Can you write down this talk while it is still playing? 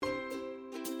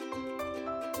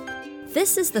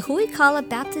This is the Huikala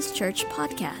Baptist Church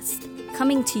podcast,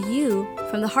 coming to you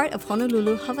from the heart of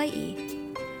Honolulu, Hawaii.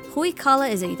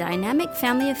 Huikala is a dynamic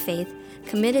family of faith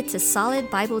committed to solid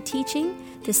Bible teaching,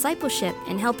 discipleship,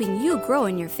 and helping you grow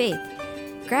in your faith.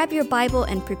 Grab your Bible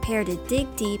and prepare to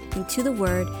dig deep into the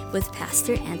Word with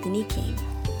Pastor Anthony King.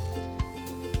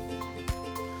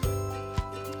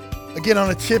 Again,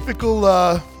 on a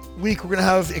typical week, we're going to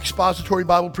have expository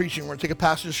Bible preaching. We're going to take a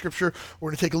passage of Scripture. We're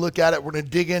going to take a look at it. We're going to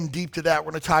dig in deep to that.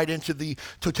 We're going to tie it into the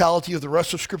totality of the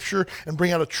rest of Scripture and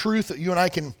bring out a truth that you and I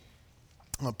can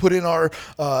put in our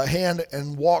hand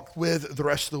and walk with the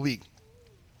rest of the week.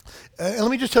 And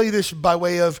let me just tell you this by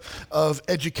way of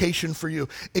education for you.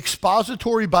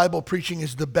 Expository Bible preaching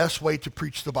is the best way to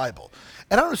preach the Bible.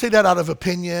 And I don't say that out of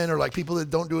opinion or like people that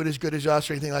don't do it as good as us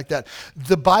or anything like that.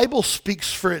 The Bible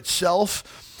speaks for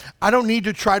itself. I don't need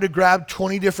to try to grab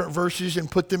 20 different verses and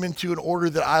put them into an order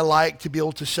that I like to be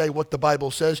able to say what the Bible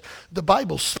says. The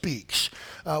Bible speaks.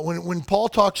 When Paul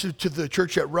talks to the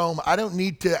church at Rome, I don't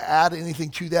need to add anything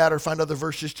to that or find other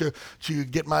verses to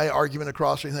get my argument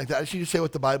across or anything like that. I just need to say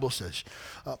what the Bible says.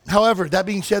 However, that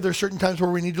being said, there are certain times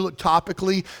where we need to look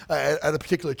topically at a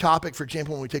particular topic. For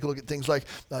example, when we take a look at things like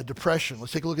depression,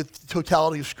 let's take a look at the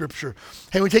totality of Scripture.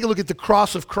 Hey, when we take a look at the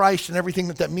cross of Christ and everything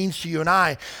that means to you and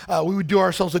I, we would do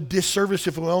ourselves a disservice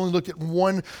if we only looked at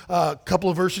one couple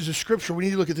of verses of Scripture. We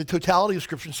need to look at the totality of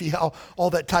Scripture and see how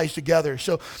all that ties together.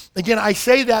 So again, I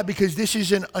say that because this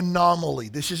is an anomaly.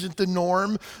 This isn't the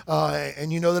norm.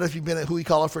 And you know that if you've been at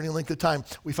Huikala for any length of time,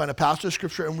 we find a passage of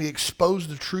Scripture and we expose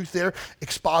the truth there.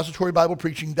 Expository Bible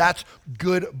preaching, that's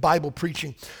good Bible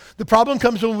preaching. The problem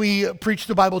comes when we preach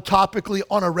the Bible topically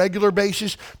on a regular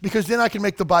basis, because then I can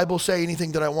make the Bible say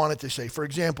anything that I want it to say. For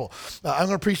example, I'm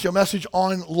going to preach a message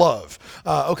on love.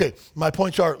 Okay, my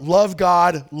points are love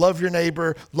God, love your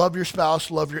neighbor, love your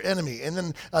spouse, love your enemy. And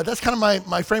then that's kind of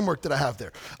my framework that I have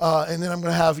there. And then I'm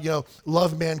going to have,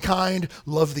 love mankind,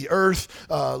 love the earth,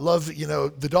 love,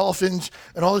 the dolphins,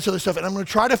 and all this other stuff. And I'm going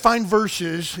to try to find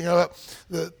verses,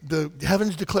 the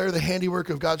heavens declare the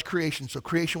handiwork of God's creation. So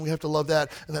creation, we have to love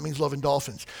that, and that means loving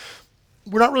dolphins.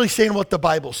 We're not really saying what the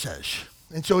Bible says.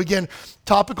 And so again,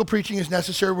 topical preaching is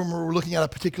necessary when we're looking at a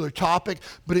particular topic,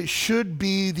 but it should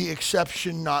be the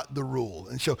exception, not the rule.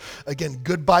 And so again,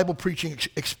 good Bible preaching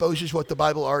exposes what the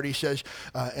Bible already says.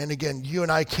 And again, you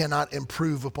and I cannot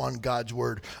improve upon God's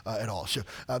word at all. So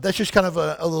that's just kind of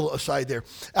a little aside there.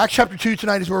 Acts chapter 2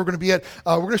 tonight is where we're going to be at.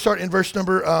 We're going to start in verse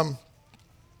number...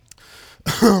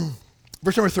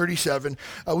 Verse number 37,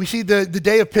 we see the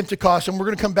day of Pentecost, and we're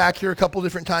going to come back here a couple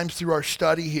different times through our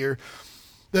study here.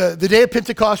 The day of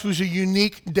Pentecost was a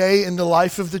unique day in the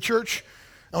life of the church.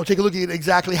 I'll take a look at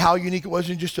exactly how unique it was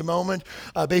in just a moment.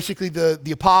 Basically,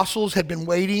 the apostles had been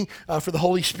waiting for the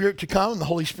Holy Spirit to come, and the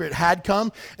Holy Spirit had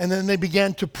come, and then they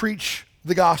began to preach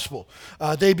the gospel.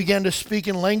 They began to speak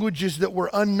in languages that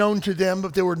were unknown to them,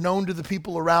 but they were known to the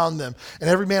people around them. And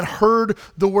every man heard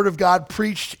the word of God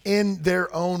preached in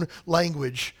their own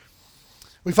language.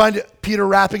 We find Peter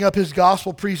wrapping up his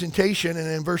gospel presentation, and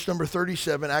in verse number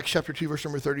 37, Acts chapter 2, verse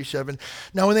number 37,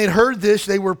 now when they had heard this,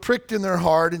 they were pricked in their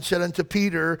heart and said unto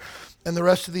Peter and the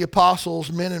rest of the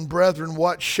apostles, men and brethren,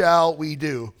 what shall we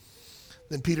do?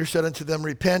 Then Peter said unto them,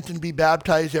 repent and be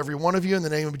baptized, every one of you, in the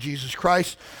name of Jesus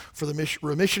Christ, for the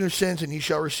remission of sins, and ye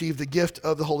shall receive the gift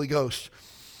of the Holy Ghost.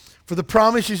 For the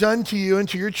promise is unto you and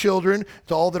to your children,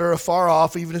 to all that are afar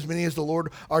off, even as many as the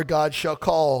Lord our God shall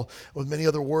call. With many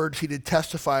other words he did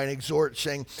testify and exhort,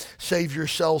 saying, save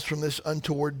yourselves from this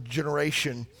untoward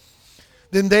generation.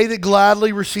 Then they that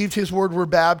gladly received his word were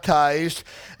baptized,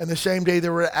 and the same day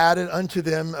there were added unto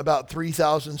them about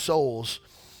 3,000 souls.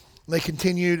 And they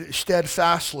continued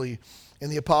steadfastly in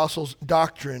the apostles'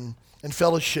 doctrine and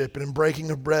fellowship and in breaking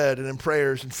of bread and in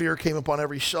prayers, and fear came upon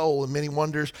every soul, and many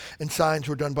wonders and signs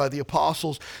were done by the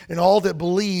apostles. And all that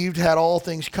believed had all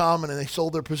things common, and they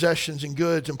sold their possessions and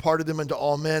goods and parted them unto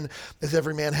all men as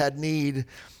every man had need.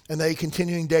 And they,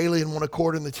 continuing daily in one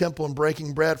accord in the temple and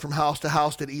breaking bread from house to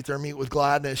house, did eat their meat with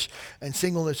gladness and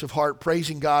singleness of heart,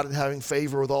 praising God and having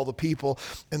favor with all the people.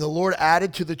 And the Lord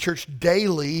added to the church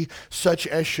daily such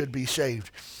as should be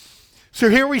saved. So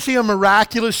here we see a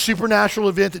miraculous supernatural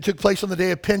event that took place on the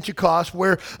day of Pentecost,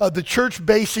 where the church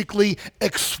basically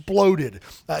exploded.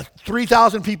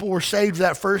 3,000 people were saved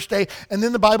that first day. And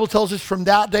then the Bible tells us from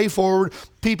that day forward,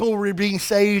 people were being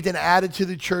saved and added to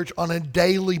the church on a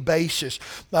daily basis.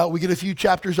 We get a few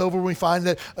chapters over and we find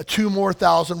that 2,000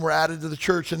 more were added to the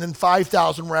church, and then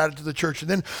 5,000 were added to the church. And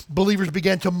then believers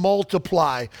began to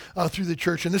multiply through the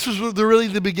church. And this was really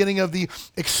the beginning of the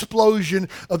explosion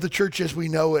of the church as we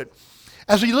know it.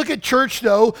 As we look at church,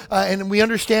 though, and we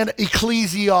understand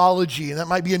ecclesiology, and that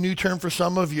might be a new term for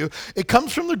some of you, it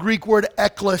comes from the Greek word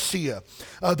ekklesia.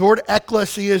 The word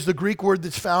ekklesia is the Greek word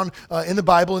that's found in the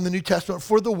Bible, in the New Testament,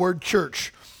 for the word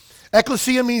church.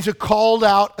 Ekklesia means a called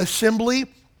out assembly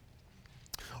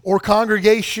or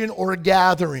congregation or a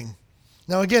gathering.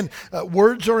 Now again,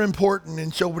 words are important,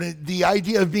 and so the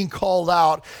idea of being called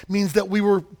out means that we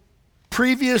were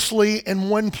previously in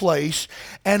one place,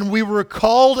 and we were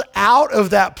called out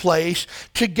of that place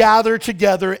to gather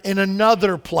together in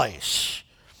another place.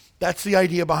 That's the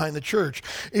idea behind the church,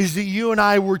 is that you and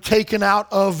I were taken out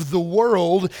of the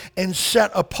world and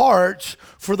set apart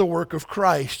for the work of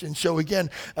Christ. And so again,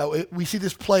 we see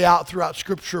this play out throughout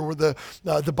Scripture where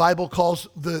the Bible calls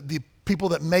the people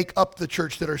that make up the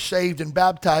church that are saved and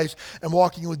baptized and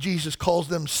walking with Jesus, calls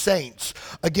them saints.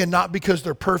 Again, not because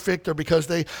they're perfect or because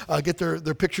they get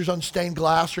their pictures on stained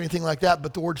glass or anything like that,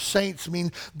 but the word saints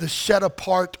mean the set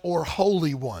apart or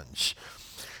holy ones.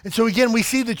 And so again, we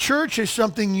see the church as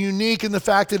something unique in the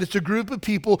fact that it's a group of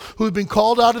people who have been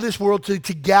called out of this world to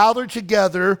gather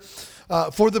together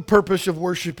for the purpose of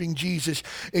worshiping Jesus.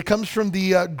 It comes from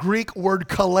the Greek word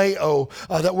kaleo.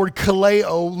 That word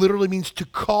kaleo literally means to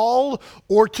call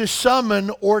or to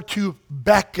summon or to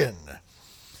beckon.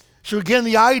 So again,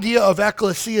 the idea of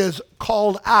ecclesia is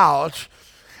called out.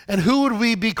 And who would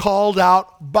we be called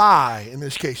out by in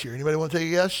this case here? Anybody want to take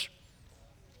a guess?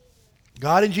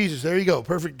 God and Jesus. There you go.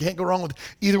 Perfect. Can't go wrong with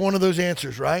either one of those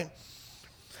answers, right?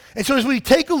 And so as we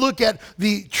take a look at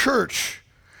the church,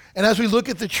 and as we look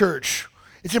at the church,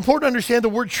 it's important to understand the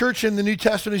word church in the New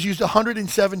Testament is used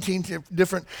 117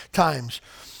 different times.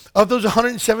 Of those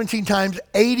 117 times,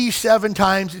 87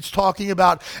 times it's talking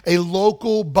about a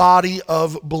local body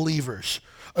of believers.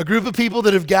 A group of people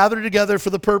that have gathered together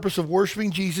for the purpose of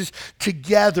worshiping Jesus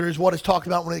together is what it's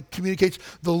talking about when it communicates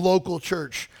the local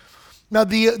church. Now,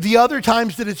 the other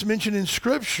times that it's mentioned in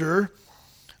Scripture,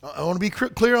 I want to be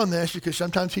clear on this because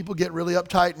sometimes people get really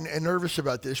uptight and nervous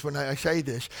about this when I say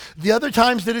this. The other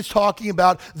times that it's talking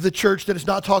about the church, that it's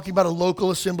not talking about a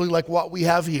local assembly like what we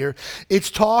have here, it's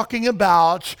talking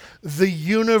about the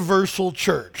universal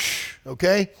church,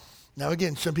 okay? Now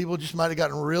again, some people just might have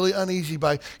gotten really uneasy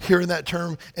by hearing that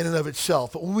term in and of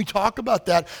itself. But when we talk about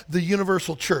that, the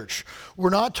universal church, we're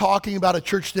not talking about a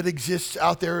church that exists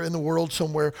out there in the world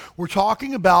somewhere. We're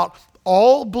talking about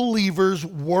all believers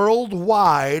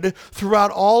worldwide throughout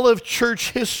all of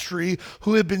church history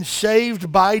who have been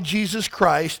saved by Jesus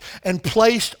Christ and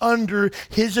placed under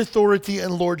his authority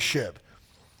and lordship.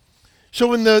 So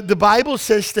when the Bible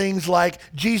says things like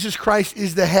Jesus Christ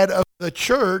is the head of the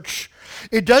church,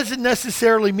 it doesn't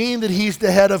necessarily mean that he's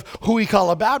the head of who we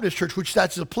call a Baptist church, which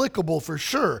that's applicable for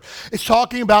sure. It's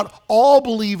talking about all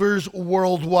believers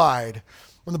worldwide.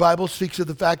 When the Bible speaks of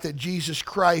the fact that Jesus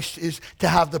Christ is to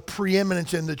have the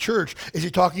preeminence in the church, is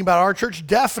it talking about our church?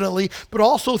 Definitely, but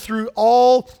also through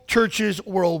all churches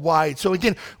worldwide. So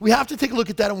again, we have to take a look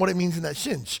at that and what it means in that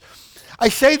sense. I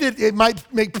say that it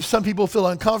might make some people feel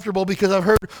uncomfortable because I've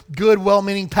heard good,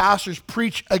 well-meaning pastors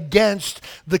preach against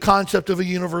the concept of a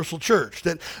universal church.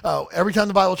 That every time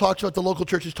the Bible talks about the local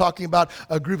church, it's talking about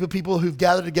a group of people who've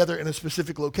gathered together in a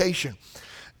specific location.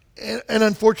 And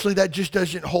unfortunately, that just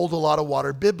doesn't hold a lot of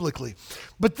water biblically.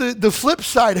 But the flip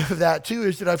side of that, too,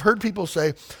 is that I've heard people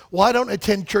say, well, I don't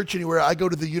attend church anywhere. I go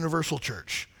to the universal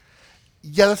church.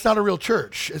 Yeah, that's not a real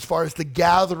church as far as the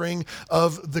gathering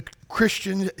of the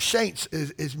Christian saints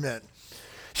is meant.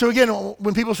 So again,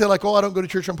 when people say like, oh, I don't go to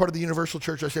church, I'm part of the universal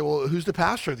church, I say, well, who's the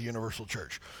pastor of the universal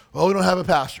church? Well, we don't have a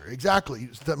pastor. Exactly.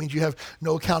 So that means you have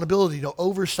no accountability, no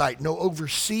oversight, no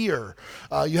overseer.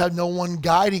 You have no one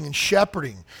guiding and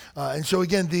shepherding. And so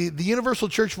again, the universal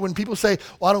church, when people say,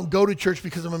 well, I don't go to church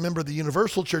because I'm a member of the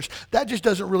universal church, that just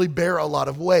doesn't really bear a lot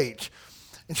of weight.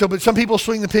 And so, but some people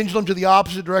swing the pendulum to the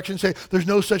opposite direction and say there's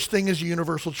no such thing as a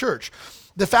universal church.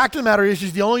 The fact of the matter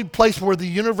is the only place where the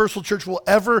universal church will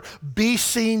ever be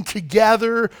seen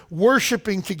together,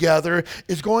 worshiping together,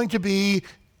 is going to be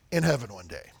in heaven one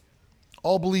day.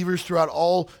 All believers throughout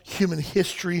all human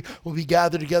history will be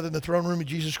gathered together in the throne room of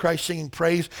Jesus Christ, singing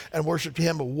praise and worship to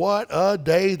him. But what a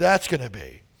day that's going to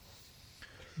be.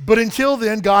 But until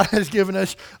then, God has given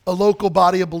us a local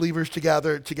body of believers to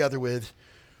gather together with.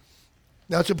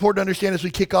 Now, it's important to understand as we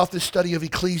kick off this study of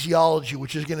ecclesiology,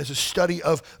 which is, again, is a study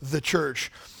of the church.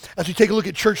 As we take a look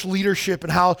at church leadership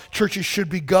and how churches should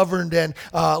be governed and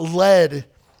led,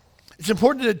 it's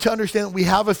important to understand that we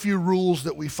have a few rules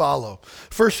that we follow.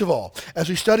 First of all, as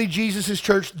we study Jesus'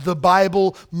 church, the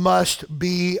Bible must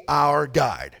be our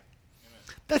guide.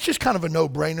 That's just kind of a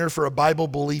no-brainer for a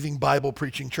Bible-believing,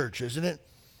 Bible-preaching church, isn't it?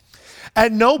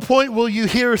 At no point will you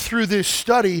hear through this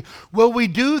study, will we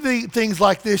do the things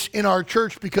like this in our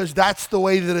church because that's the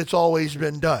way that it's always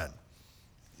been done.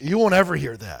 You won't ever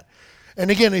hear that. And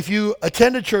again, if you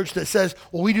attend a church that says,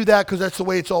 well, we do that because that's the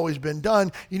way it's always been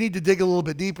done, you need to dig a little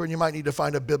bit deeper and you might need to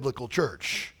find a biblical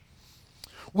church.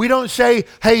 We don't say,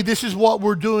 hey, this is what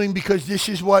we're doing because this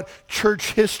is what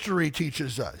church history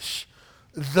teaches us.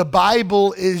 The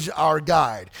Bible is our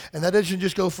guide. And that doesn't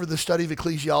just go for the study of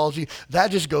ecclesiology.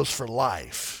 That just goes for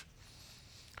life.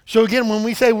 So again, when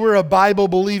we say we're a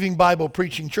Bible-believing,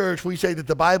 Bible-preaching church, we say that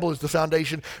the Bible is the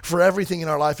foundation for everything in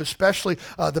our life, especially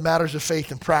the matters of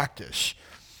faith and practice.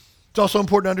 It's also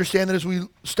important to understand that as we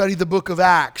study the book of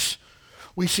Acts,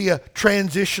 we see a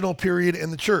transitional period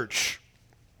in the church.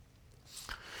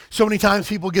 So many times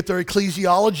people get their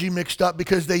ecclesiology mixed up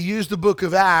because they use the book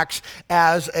of Acts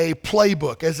as a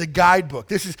playbook, as a guidebook.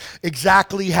 This is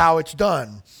exactly how it's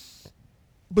done.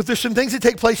 But there's some things that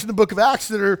take place in the book of Acts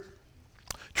that are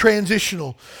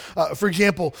transitional. For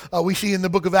example, we see in the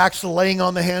book of Acts the laying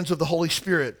on the hands of the Holy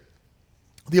Spirit.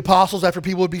 The apostles, after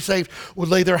people would be saved, would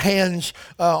lay their hands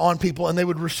on people and they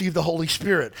would receive the Holy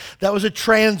Spirit. That was a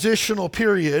transitional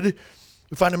period.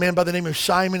 We find a man by the name of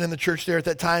Simon in the church there at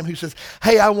that time who says,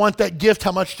 hey, I want that gift.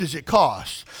 How much does it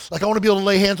cost? Like, I want to be able to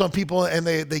lay hands on people and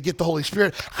they get the Holy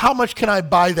Spirit. How much can I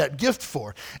buy that gift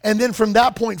for? And then from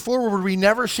that point forward, we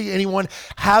never see anyone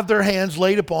have their hands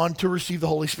laid upon to receive the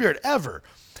Holy Spirit, ever.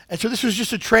 And so this was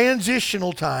just a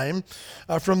transitional time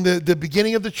from the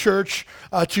beginning of the church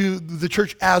to the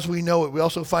church as we know it. We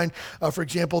also find, for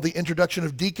example, the introduction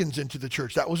of deacons into the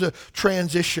church. That was a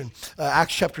transition.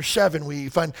 Acts chapter 7, we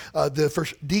find the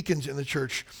first deacons in the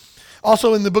church.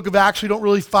 Also in the book of Acts, we don't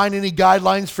really find any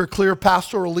guidelines for clear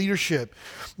pastoral leadership.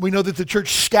 We know that the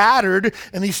church scattered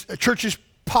and these churches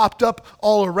popped up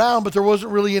all around, but there wasn't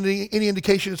really any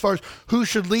indication as far as who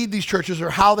should lead these churches or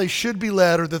how they should be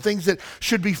led or the things that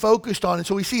should be focused on. And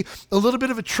so we see a little bit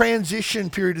of a transition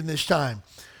period in this time.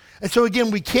 And so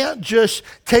again, we can't just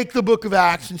take the book of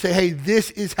Acts and say, hey,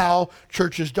 this is how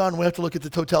church is done. We have to look at the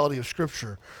totality of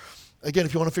Scripture. Again,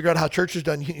 if you want to figure out how church is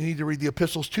done, you need to read the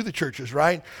epistles to the churches,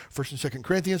 right? 1st and 2nd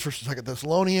Corinthians, 1st and 2nd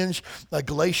Thessalonians,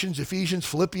 Galatians, Ephesians,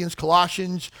 Philippians,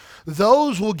 Colossians.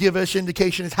 Those will give us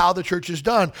indication as how the church is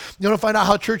done. You want to find out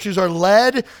how churches are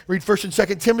led? Read 1st and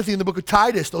 2nd Timothy in the book of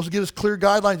Titus. Those will give us clear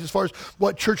guidelines as far as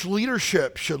what church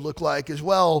leadership should look like as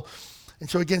well. And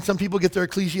so again, some people get their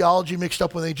ecclesiology mixed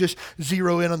up when they just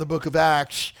zero in on the book of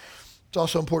Acts. It's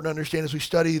also important to understand as we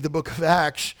study the book of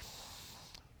Acts,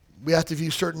 we have to view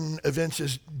certain events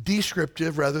as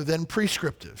descriptive rather than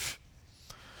prescriptive.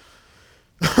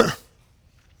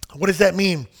 What does that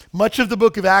mean? Much of the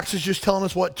book of Acts is just telling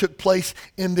us what took place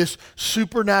in this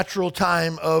supernatural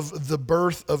time of the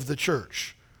birth of the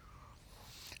church.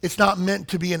 It's not meant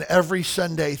to be an every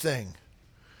Sunday thing.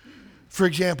 For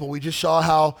example, we just saw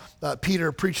how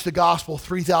Peter preached the gospel.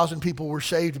 3,000 people were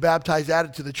saved, baptized,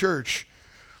 added to the church.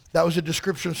 That was a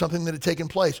description of something that had taken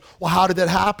place. Well, how did that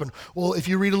happen? Well, if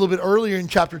you read a little bit earlier in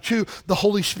chapter 2, the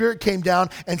Holy Spirit came down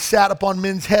and sat upon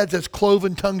men's heads as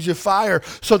cloven tongues of fire,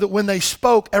 so that when they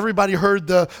spoke, everybody heard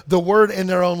the word in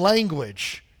their own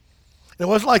language. And it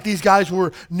wasn't like these guys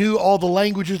knew all the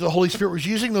languages. The Holy Spirit was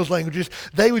using those languages.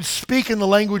 They would speak in the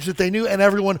language that they knew, and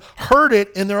everyone heard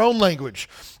it in their own language.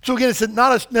 So again, it's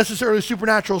not necessarily a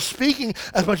supernatural speaking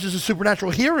as much as a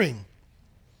supernatural hearing.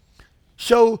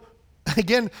 So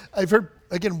again, I've heard,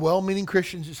 well-meaning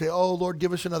Christians who say, oh, Lord,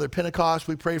 give us another Pentecost.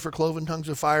 We pray for cloven tongues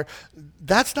of fire.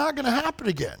 That's not going to happen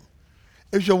again.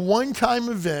 It was a one-time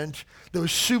event that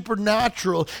was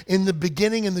supernatural in the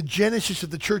beginning and the genesis of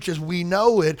the church as we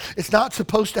know it. It's not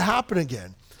supposed to happen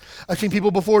again. I've seen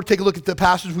people before take a look at the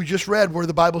passage we just read where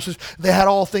the Bible says they had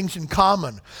all things in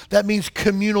common. That means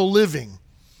communal living.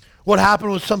 What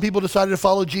happened was some people decided to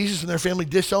follow Jesus and their family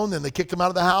disowned them. They kicked them out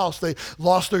of the house. They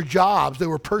lost their jobs. They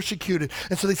were persecuted.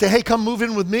 And so they say, hey, come move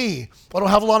in with me. I don't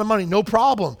have a lot of money. No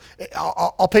problem.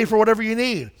 I'll pay for whatever you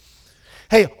need.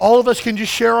 Hey, all of us can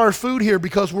just share our food here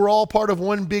because we're all part of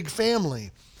one big family.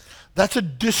 That's a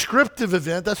descriptive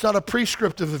event. That's not a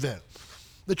prescriptive event.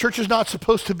 The church is not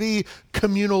supposed to be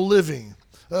communal living.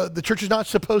 The church is not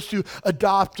supposed to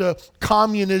adopt a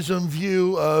communism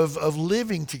view of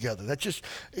living together. It's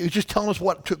just telling us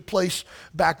what took place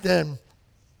back then.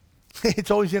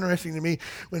 It's always interesting to me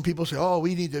when people say, oh,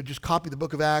 we need to just copy the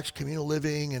book of Acts, communal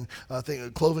living,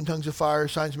 and cloven tongues of fire,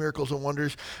 signs, miracles, and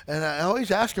wonders. And I always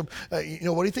ask them, what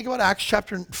do you think about Acts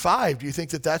chapter 5? Do you think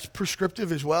that that's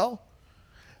prescriptive as well?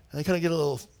 And they kind of get a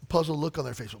little puzzled look on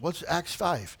their face. What's Acts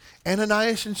 5?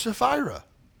 Ananias and Sapphira,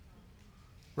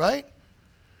 right?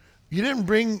 You didn't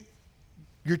bring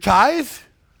your tithe?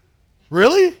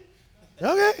 Really?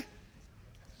 Okay.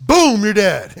 Boom, you're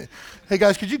dead. Hey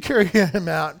guys, could you carry him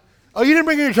out? Oh, you didn't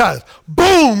bring your child.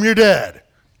 Boom, you're dead.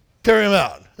 Carry him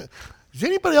out. Does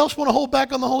anybody else want to hold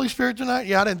back on the Holy Spirit tonight?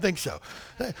 Yeah, I didn't think so.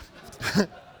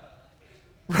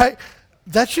 Right?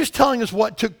 That's just telling us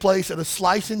what took place at a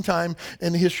slice in time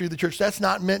in the history of the church. That's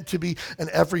not meant to be an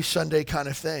every Sunday kind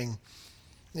of thing.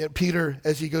 You know, Peter,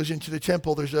 as he goes into the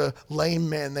temple, there's a lame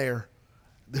man there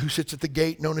who sits at the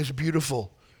gate known as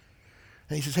Beautiful.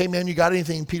 And he says, hey man, you got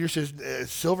anything? And Peter says,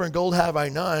 silver and gold have I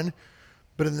none,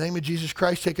 but in the name of Jesus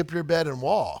Christ, take up your bed and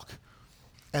walk.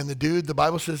 And the dude, the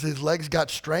Bible says his legs got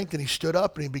strength and he stood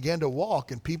up and he began to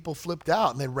walk and people flipped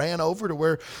out and they ran over to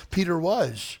where Peter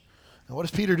was. And what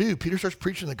does Peter do? Peter starts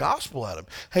preaching the gospel at him.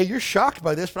 Hey, you're shocked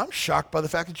by this, but I'm shocked by the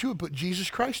fact that you would put Jesus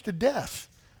Christ to death.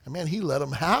 And man, he let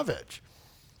him have it.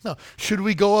 Now, should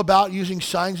we go about using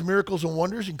signs, miracles, and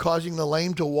wonders and causing the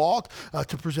lame to walk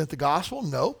to present the gospel?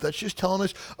 No, that's just telling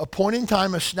us a point in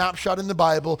time, a snapshot in the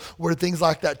Bible where things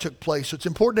like that took place. So it's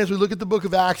important as we look at the book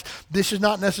of Acts, this is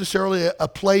not necessarily a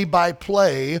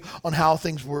play-by-play on how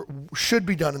things should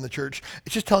be done in the church.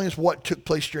 It's just telling us what took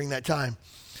place during that time.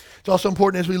 It's also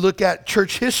important as we look at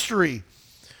church history,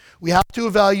 we have to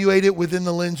evaluate it within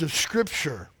the lens of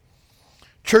Scripture.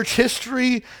 Church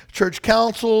history, church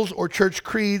councils, or church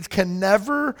creeds can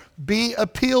never be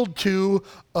appealed to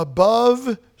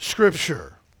above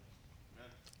Scripture.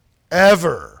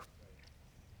 Ever.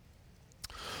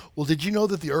 Well, did you know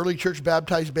that the early church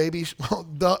baptized babies? Well,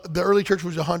 the early church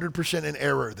was 100% in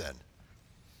error then.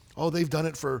 Oh, they've done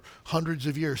it for hundreds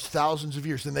of years, thousands of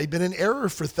years. And they've been in error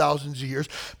for thousands of years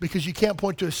because you can't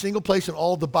point to a single place in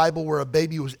all of the Bible where a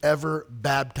baby was ever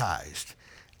baptized.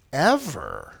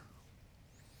 Ever.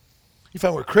 You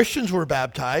find where Christians were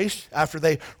baptized after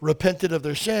they repented of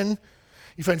their sin.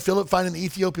 You find Philip finding the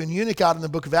Ethiopian eunuch out in the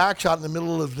book of Acts, out in the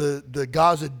middle of the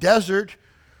Gaza desert,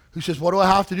 who says, what do I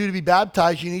have to do to be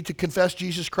baptized? You need to confess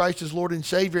Jesus Christ as Lord and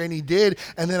Savior, and he did.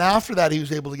 And then after that, he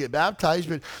was able to get baptized.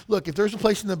 But look, if there's a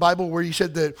place in the Bible where you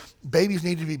said that babies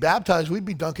need to be baptized, we'd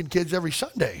be dunking kids every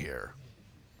Sunday here.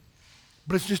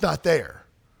 But it's just not there.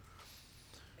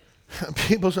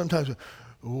 People sometimes say,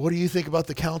 what do you think about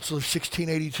the Council of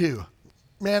 1682?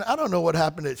 Man, I don't know what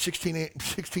happened at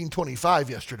 1625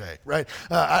 yesterday, right?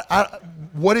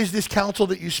 What is this council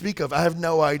that you speak of? I have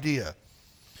no idea.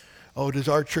 Oh, does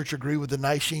our church agree with the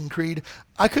Nicene Creed?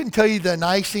 I couldn't tell you the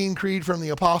Nicene Creed from the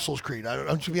Apostles' Creed.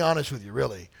 I'm to be honest with you,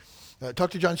 really.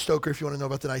 Talk to John Stoker if you want to know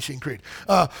about the Nicene Creed.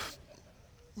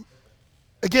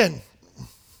 Again,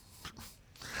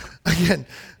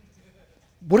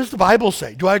 what does the Bible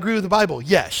say? Do I agree with the Bible?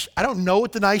 Yes. I don't know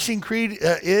what the Nicene Creed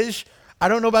is. I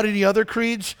don't know about any other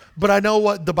creeds, but I know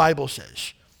what the Bible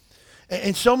says.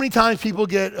 And so many times people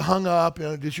get hung up,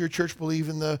 does your church believe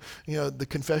in the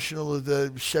confessional of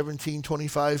the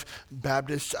 1725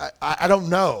 Baptists? I don't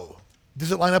know.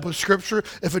 Does it line up with Scripture?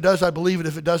 If it does, I believe it.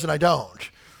 If it doesn't, I don't.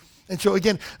 And so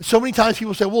again, so many times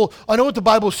people say, well, I know what the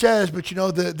Bible says, but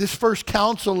this first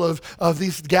council of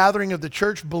this gathering of the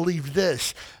church believed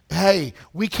this. Hey,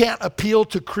 we can't appeal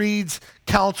to creeds,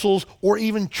 councils, or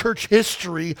even church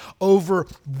history over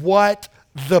what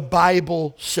the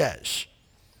Bible says.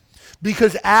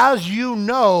 Because as you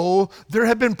know, there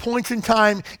have been points in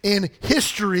time in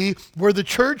history where the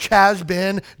church has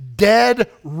been dead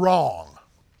wrong.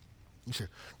 You say,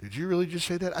 did you really just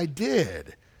say that? I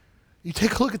did. You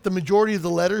take a look at the majority of the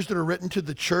letters that are written to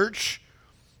the church.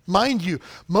 Mind you,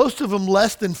 most of them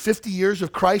less than 50 years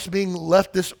of Christ being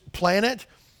left this planet.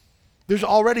 There's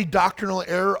already doctrinal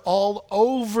error all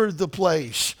over the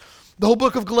place. The whole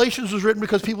book of Galatians was written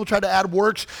because people tried to add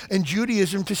works and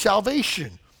Judaism to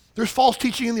salvation. There's false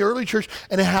teaching in the early church,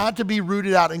 and it had to be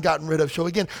rooted out and gotten rid of. So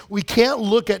again, we can't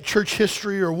look at church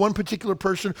history or one particular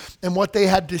person and what they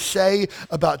had to say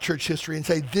about church history and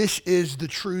say, this is the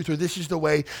truth or this is the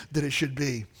way that it should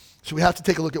be. So we have to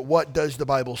take a look at what does the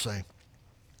Bible say.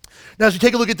 Now, as we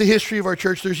take a look at the history of our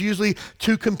church, there's usually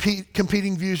two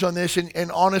competing views on this.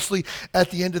 And honestly, at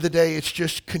the end of the day, it's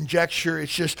just conjecture.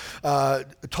 It's just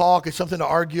talk. It's something to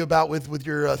argue about with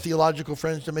your theological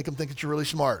friends to make them think that you're really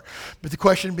smart. But the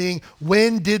question being,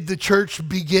 when did the church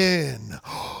begin?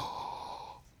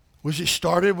 Was it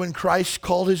started when Christ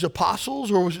called his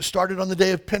apostles, or was it started on the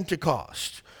day of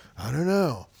Pentecost? I don't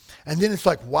know. And then it's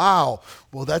like, wow,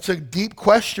 well, that's a deep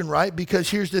question, right?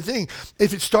 Because here's the thing.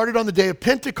 If it started on the day of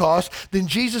Pentecost, then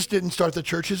Jesus didn't start the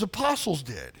church, his apostles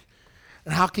did.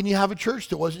 And how can you have a church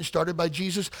that wasn't started by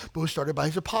Jesus, but was started by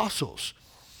his apostles?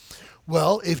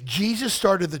 Well, if Jesus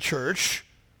started the church,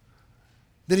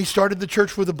 then he started the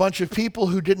church with a bunch of people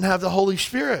who didn't have the Holy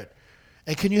Spirit.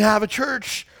 And can you have a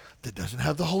church that doesn't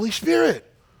have the Holy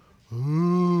Spirit?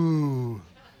 Ooh,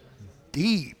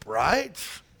 deep, right?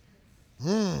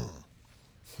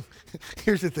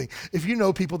 Here's the thing. If you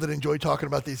know people that enjoy talking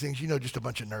about these things, you know just a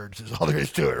bunch of nerds is all there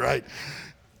is to it, right?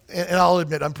 And I'll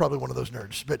admit I'm probably one of those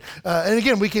nerds. But and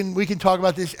again, we can talk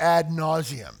about this ad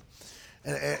nauseum.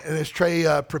 And as Trey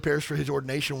prepares for his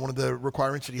ordination, one of the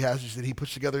requirements that he has is that he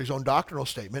puts together his own doctrinal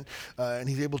statement, and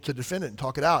he's able to defend it and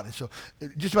talk it out. And so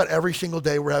just about every single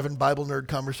day we're having Bible nerd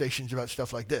conversations about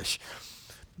stuff like this.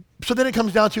 So then it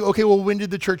comes down to, okay, well, when did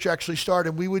the church actually start?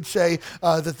 And we would say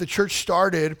that the church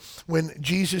started when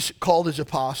Jesus called his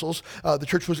apostles. The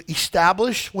church was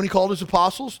established when he called his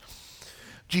apostles.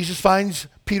 Jesus finds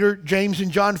Peter, James, and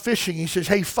John fishing. He says,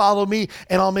 hey, follow me,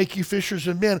 and I'll make you fishers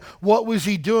of men. What was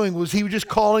he doing? Was he just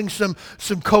calling some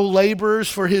co-laborers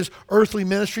for his earthly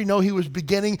ministry? No, he was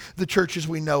beginning the church as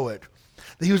we know it.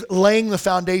 He was laying the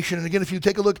foundation. And again, if you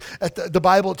take a look at the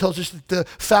Bible, it tells us that the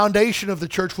foundation of the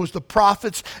church was the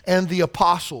prophets and the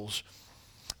apostles.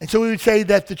 And so we would say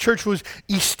that the church was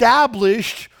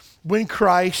established when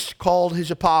Christ called his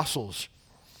apostles.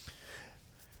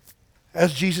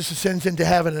 As Jesus ascends into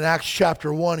heaven in Acts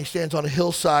chapter 1, he stands on a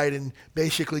hillside and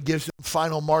basically gives them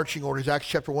final marching orders. Acts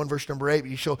chapter 1, verse number 8,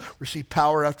 you shall receive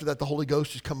power after that the Holy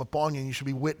Ghost has come upon you, and you shall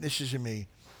be witnesses of me,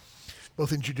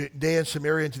 both in Judea and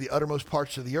Samaria and to the uttermost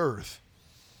parts of the earth.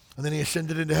 And then he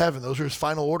ascended into heaven. Those are his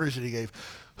final orders that he gave.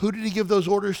 Who did he give those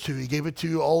orders to? He gave it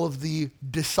to all of the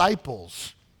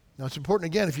disciples. Now it's important,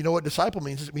 again, if you know what disciple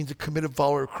means, it means a committed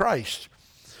follower of Christ.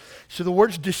 So the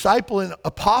words disciple and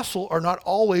apostle are not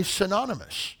always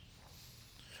synonymous.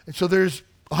 And so there's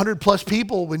 100 plus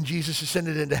people when Jesus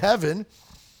ascended into heaven.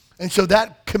 And so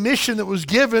that commission that was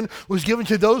given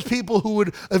to those people who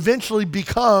would eventually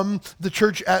become the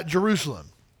church at Jerusalem.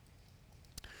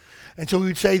 And so we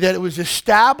would say that it was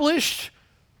established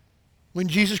when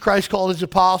Jesus Christ called his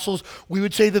apostles. We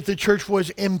would say that the church was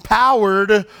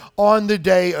empowered on the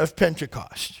day of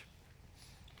Pentecost.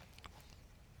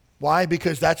 Why?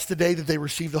 Because that's the day that they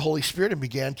received the Holy Spirit and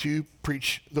began to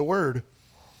preach the word.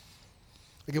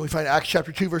 Again, we find Acts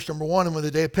chapter 2, verse number 1, and when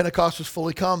the day of Pentecost was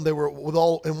fully come, they were with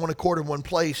all in one accord in one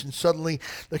place, and suddenly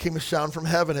there came a sound from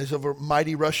heaven as of a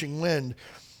mighty rushing wind.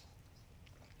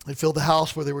 It filled the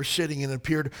house where they were sitting, and it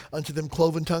appeared unto them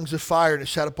cloven tongues of fire, and it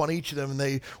sat upon each of them, and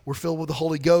they were filled with the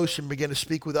Holy Ghost and began to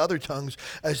speak with other tongues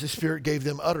as the Spirit gave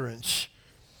them utterance.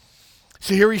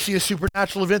 So here we see a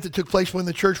supernatural event that took place when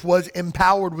the church was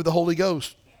empowered with the Holy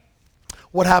Ghost.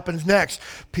 What happens next?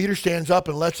 Peter stands up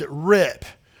and lets it rip.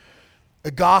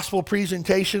 A gospel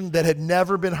presentation that had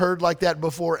never been heard like that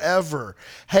before ever.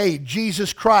 Hey,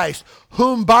 Jesus Christ,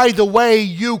 whom by the way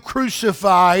you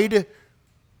crucified,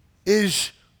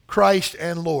 is Christ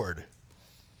and Lord.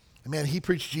 And man, he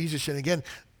preached Jesus, and again,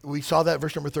 we saw that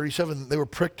verse number 37, they were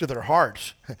pricked to their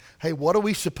hearts. Hey, what are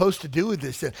we supposed to do with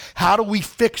this then? How do we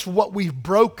fix what we've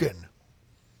broken?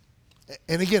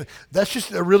 And again, that's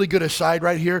just a really good aside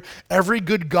right here. Every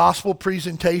good gospel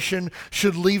presentation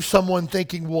should leave someone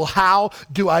thinking, well, how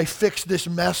do I fix this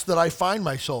mess that I find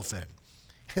myself in?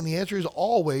 And the answer is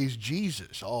always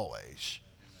Jesus, always.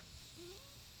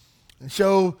 And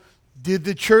so, did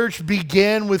the church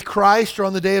begin with Christ or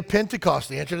on the day of Pentecost?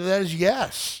 The answer to that is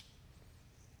yes.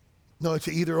 No, it's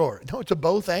a either or. No, it's a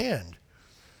both and.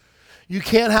 You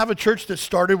can't have a church that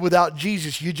started without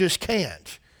Jesus. You just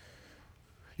can't.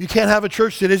 You can't have a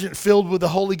church that isn't filled with the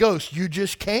Holy Ghost. You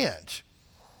just can't.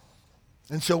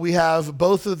 And so we have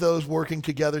both of those working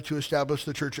together to establish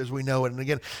the church as we know it. And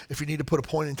again, if you need to put a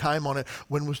point in time on it,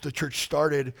 when was the church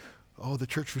started? Oh, the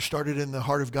church was started in the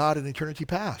heart of God in eternity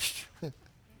past.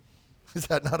 Is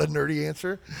that not a nerdy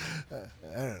answer?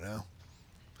 I don't know.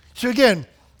 So again,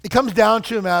 it comes down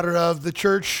to a matter of the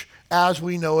church as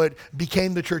we know it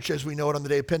became the church as we know it on the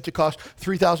day of Pentecost.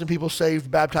 3,000 people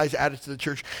saved, baptized, added to the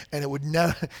church, and it would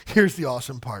never, here's the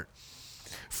awesome part.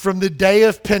 From the day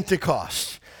of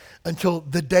Pentecost until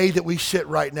the day that we sit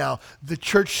right now, the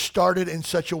church started in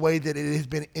such a way that it has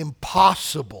been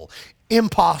impossible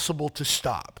to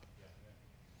stop.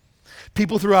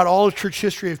 People throughout all of church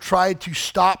history have tried to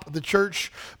stop the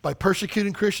church by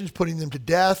persecuting Christians, putting them to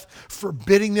death,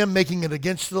 forbidding them, making it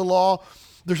against the law.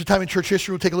 There's a time in church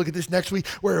history, we'll take a look at this next week,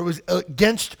 where it was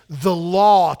against the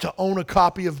law to own a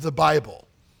copy of the Bible,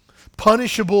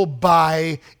 punishable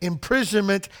by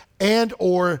imprisonment and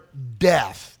or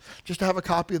death, just to have a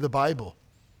copy of the Bible.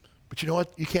 But you know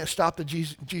what? You can't stop the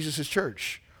Jesus'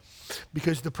 church.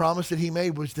 Because the promise that he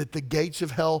made was that the gates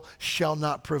of hell shall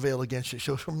not prevail against it.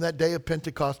 So from that day of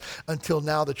Pentecost until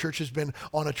now, the church has been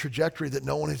on a trajectory that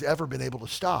no one has ever been able to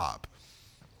stop.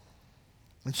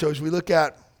 And so as we look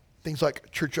at things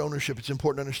like church ownership, it's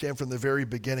important to understand from the very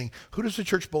beginning, who does the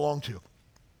church belong to?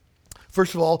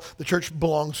 First of all, the church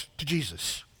belongs to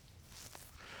Jesus.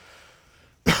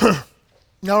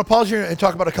 Now, I'll pause here and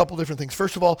talk about a couple different things.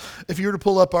 First of all, if you were to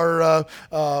pull up our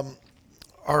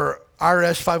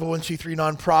IRS 501c3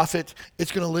 nonprofit,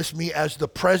 it's going to list me as the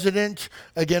president,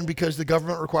 again, because the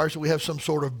government requires that we have some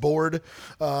sort of board.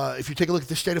 If you take a look at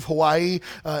the state of Hawaii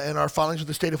and our filings with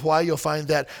the state of Hawaii, you'll find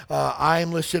that I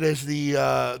am listed as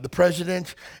the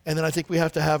president, and then I think we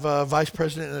have to have a vice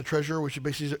president and a treasurer, which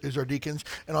basically is our deacons.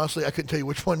 And honestly, I couldn't tell you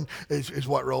which one is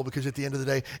what role, because at the end of the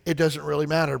day, it doesn't really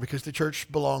matter, because the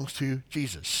church belongs to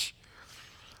Jesus.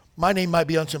 My name might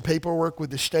be on some paperwork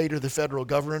with the state or the federal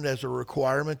government as a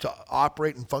requirement to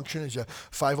operate and function as a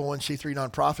 501c3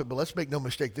 nonprofit, but let's make no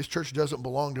mistake, this church doesn't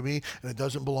belong to me, and it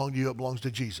doesn't belong to you, it belongs to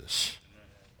Jesus.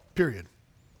 Period.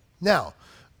 Now,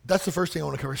 that's the first thing I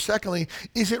want to cover. Secondly,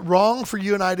 is it wrong for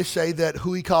you and I to say that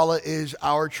Hui Kala is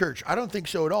our church? I don't think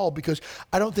so at all, because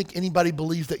I don't think anybody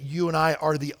believes that you and I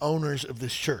are the owners of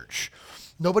this church.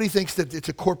 Nobody thinks that it's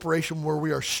a corporation where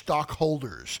we are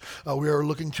stockholders. We are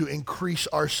looking to increase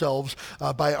ourselves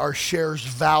by our shares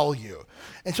value.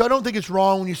 And so I don't think it's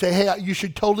wrong when you say, hey, you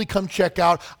should totally come check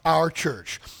out our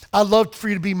church. I'd love for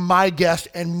you to be my guest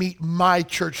and meet my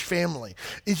church family.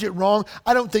 Is it wrong?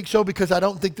 I don't think so, because I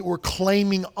don't think that we're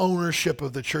claiming ownership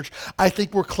of the church. I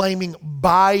think we're claiming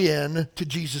buy-in to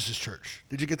Jesus' church.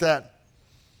 Did you get that?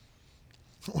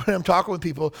 When I'm talking with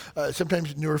people,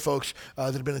 sometimes newer folks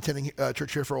that have been attending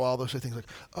church here for a while, they'll say things like,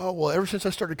 oh, well, ever since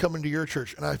I started coming to your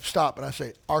church, and I stop and I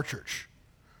say, our church.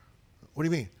 What do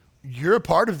you mean? You're a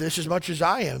part of this as much as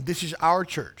I am. This is our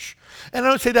church. And I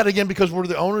don't say that again because we're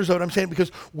the owners of it. I'm saying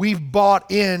because we've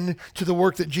bought in to the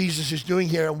work that Jesus is doing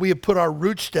here, and we have put our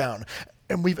roots down,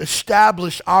 and we've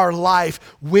established our life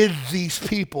with these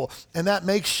people. And that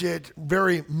makes it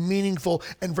very meaningful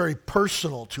and very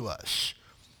personal to us.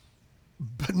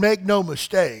 But make no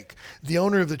mistake, the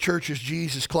owner of the church is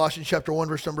Jesus. Colossians chapter 1,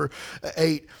 verse number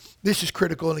 8. This is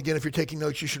critical. And again, if you're taking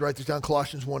notes, you should write this down.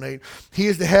 Colossians 1:8. He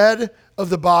is the head of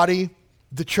the body,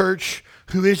 the church,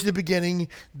 who is the beginning,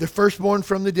 the firstborn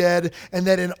from the dead, and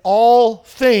that in all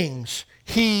things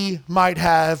he might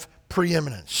have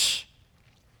preeminence.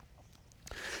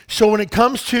 So when it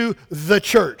comes to the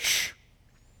church,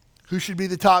 who should be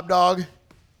the top dog?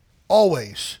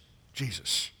 Always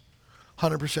Jesus.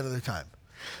 100% of the time.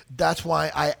 That's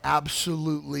why I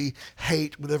absolutely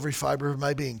hate with every fiber of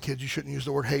my being. Kids, you shouldn't use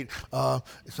the word hate.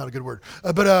 It's not a good word.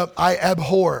 But I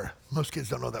abhor. Most kids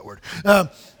don't know that word. I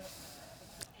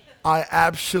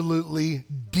absolutely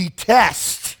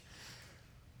detest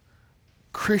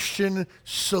Christian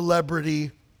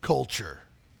celebrity culture.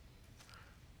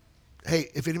 Hey,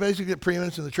 if anybody's going to get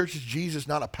preeminence in the church, it's Jesus,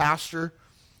 not a pastor.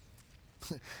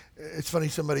 It's funny,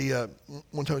 somebody,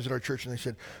 one time I was at our church and they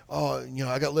said, oh,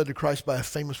 I got led to Christ by a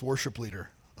famous worship leader.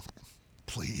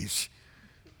 Please.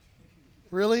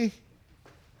 Really?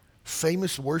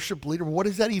 Famous worship leader? What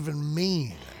does that even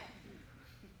mean?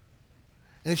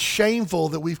 And it's shameful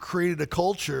that we've created a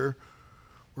culture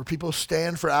where people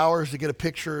stand for hours to get a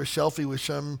picture or a selfie with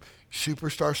some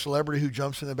superstar celebrity who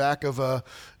jumps in the back of a,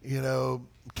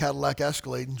 Cadillac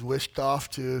Escalade and is whisked off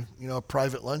to, a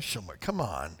private lunch somewhere. Come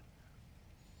on.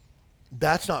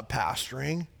 That's not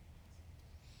pastoring.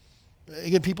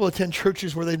 Again, people attend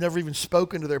churches where they've never even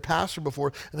spoken to their pastor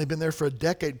before, and they've been there for a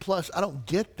decade plus. I don't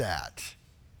get that.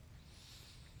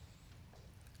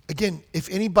 Again, if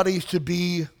anybody's to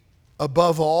be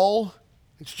above all,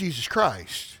 it's Jesus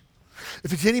Christ.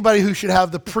 If it's anybody who should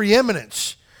have the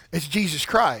preeminence, it's Jesus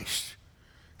Christ.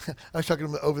 I was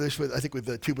talking over this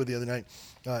with Tuba the other night,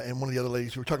 and one of the other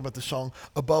ladies. We were talking about the song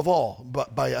 "Above All"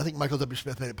 by I think Michael W.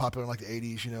 Smith made it popular in like the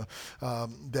 '80s.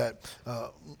 That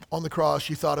on the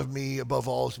cross you thought of me above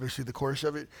all is basically the chorus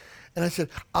of it. And I said,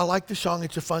 I like the song.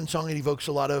 It's a fun song. It evokes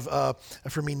a lot of,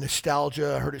 for me,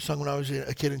 nostalgia. I heard it sung when I was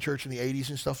a kid in church in the '80s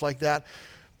and stuff like that.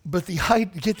 But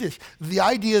get this, the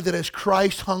idea that as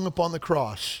Christ hung upon the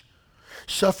cross,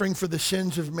 suffering for the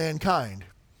sins of mankind,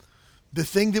 the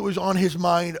thing that was on his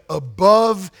mind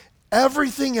above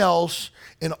everything else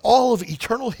in all of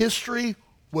eternal history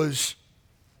was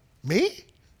me?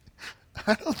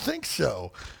 I don't think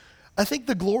so. I think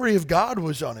the glory of God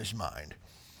was on his mind.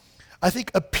 I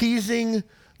think appeasing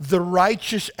the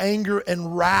righteous anger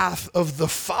and wrath of the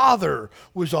Father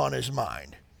was on his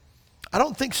mind. I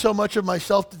don't think so much of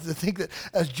myself to think that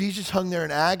as Jesus hung there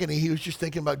in agony, he was just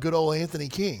thinking about good old Anthony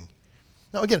King.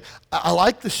 Now, again, I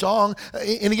like the song,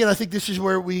 and again, I think this is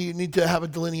where we need to have a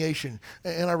delineation.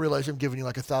 And I realize I'm giving you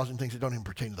like 1,000 things that don't even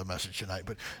pertain to the message tonight,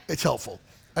 but it's helpful.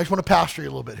 I just want to pastor you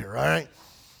a little bit here, all right?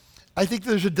 I think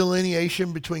there's a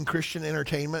delineation between Christian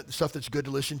entertainment, the stuff that's good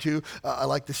to listen to. I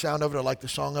like the sound of it, I like the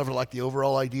song of it, I like the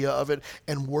overall idea of it,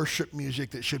 and worship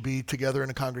music that should be together in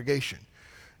a congregation.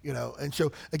 And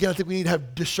so, again, I think we need to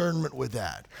have discernment with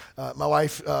that. My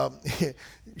wife,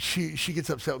 she gets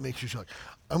upset with me. She's like,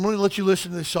 I'm going to let you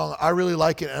listen to this song. I really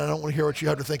like it, and I don't want to hear what you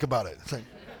have to think about it. It's like,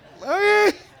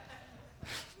 okay.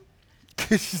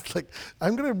 She's like,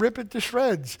 I'm going to rip it to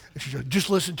shreds. And she's like, just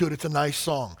listen to it. It's a nice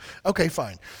song. Okay,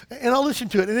 fine. And I'll listen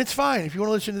to it, and it's fine. If you want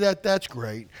to listen to that, that's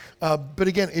great. But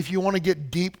again, if you want to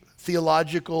get deep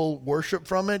theological worship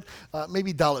from it,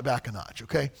 maybe dial it back a notch,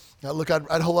 okay? Now, look, I'd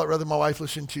a whole lot rather my wife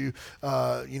listen to,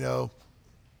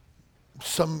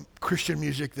 some Christian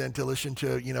music than to listen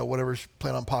to, whatever's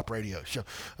playing on pop radio. So,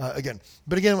 again,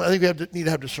 I think we need to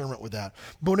have discernment with that.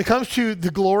 But when it comes to the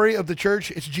glory of the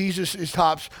church, it's Jesus is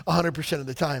tops 100% of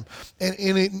the time.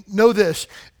 And know this,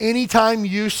 anytime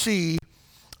you see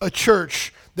a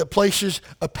church that places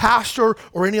a pastor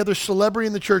or any other celebrity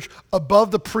in the church above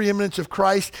the preeminence of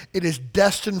Christ, it is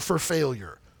destined for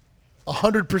failure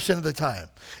 100% of the time.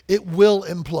 It will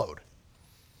implode.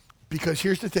 Because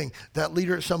here's the thing, that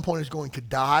leader at some point is going to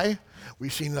die.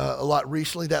 We've seen a lot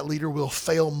recently, that leader will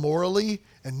fail morally,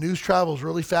 and news travels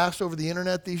really fast over the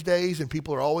internet these days, and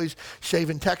people are always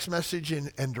saving text message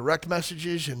and direct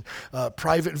messages and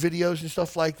private videos and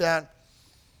stuff like that.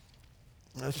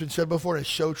 That's been said before, and it's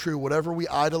so true. Whatever we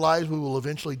idolize, we will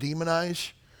eventually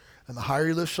demonize. And the higher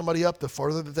you lift somebody up, the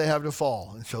farther that they have to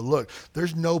fall. And so look,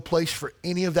 there's no place for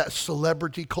any of that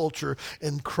celebrity culture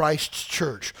in Christ's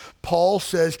church. Paul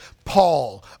says,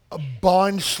 Paul, a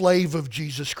bond slave of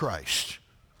Jesus Christ.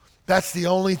 That's the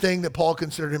only thing that Paul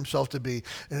considered himself to be.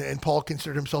 And Paul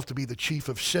considered himself to be the chief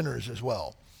of sinners as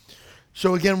well.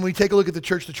 So again, when we take a look at the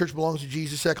church belongs to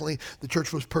Jesus. Secondly, the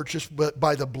church was purchased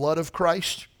by the blood of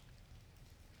Christ.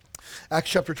 Acts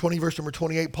chapter 20, verse number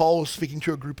 28, Paul was speaking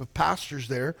to a group of pastors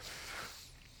there.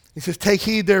 He says, take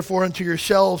heed therefore unto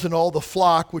yourselves and all the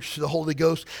flock which the Holy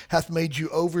Ghost hath made you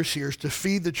overseers to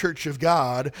feed the church of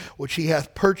God, which he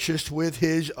hath purchased with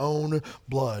his own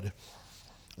blood.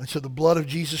 And so the blood of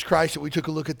Jesus Christ that we took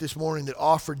a look at this morning that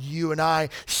offered you and I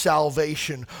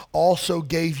salvation also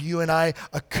gave you and I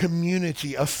a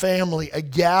community, a family, a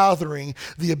gathering,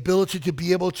 the ability to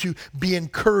be able to be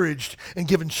encouraged and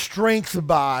given strength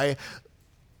by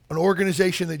an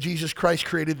organization that Jesus Christ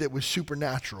created that was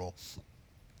supernatural,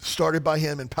 started by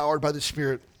him, empowered by the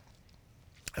Spirit,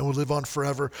 and will live on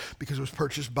forever because it was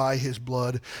purchased by his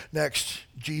blood. Next,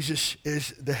 Jesus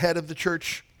is the head of the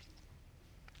church.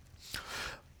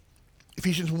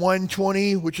 Ephesians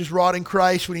 1:20, which is wrought in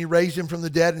Christ when he raised him from the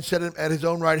dead and set him at his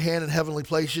own right hand in heavenly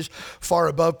places, far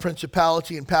above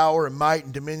principality and power and might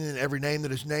and dominion and every name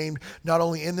that is named, not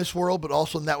only in this world, but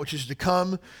also in that which is to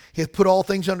come. He hath put all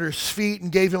things under his feet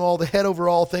and gave him all the head over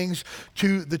all things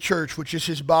to the church, which is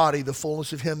his body, the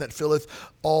fullness of him that filleth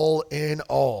all in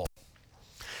all.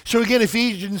 So again,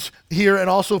 Ephesians here and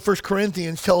also 1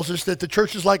 Corinthians tells us that the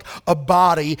church is like a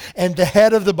body and the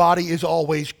head of the body is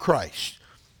always Christ.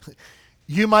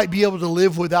 You might be able to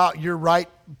live without your right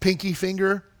pinky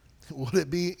finger. Would it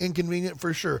be inconvenient?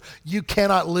 For sure. You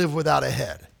cannot live without a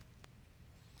head.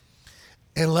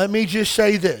 And let me just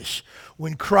say this.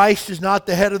 When Christ is not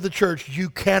the head of the church, you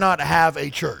cannot have a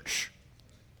church.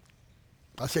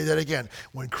 I'll say that again.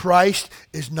 When Christ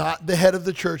is not the head of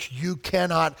the church, you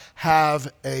cannot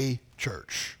have a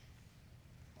church.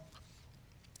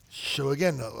 So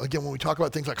again, when we talk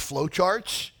about things like flow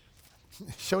charts,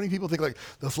 so many people think like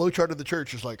the flow chart of the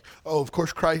church is like, oh, of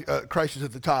course Christ is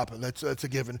at the top, and that's a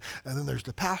given. And then there's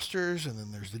the pastors, and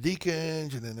then there's the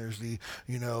deacons, and then there's the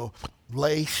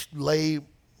lay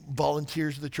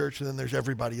volunteers of the church, and then there's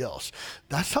everybody else.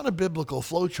 That's not a biblical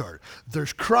flow chart.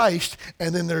 There's Christ,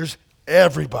 and then there's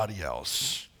everybody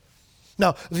else.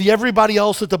 Now, the everybody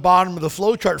else at the bottom of the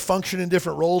flow chart function in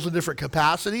different roles and different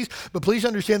capacities, but please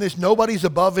understand this, nobody's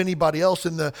above anybody else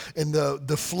in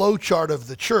the flow chart of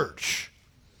the church.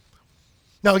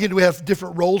 Now, again, do we have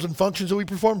different roles and functions that we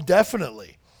perform?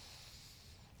 Definitely.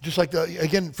 Just like,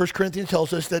 1 Corinthians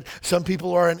tells us that some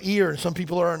people are an ear and some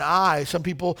people are an eye, some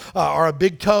people are a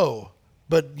big toe.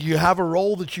 But you have a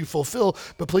role that you fulfill.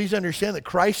 But please understand that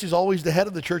Christ is always the head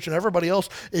of the church and everybody else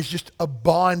is just a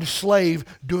bond slave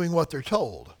doing what they're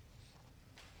told.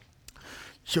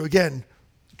 So again,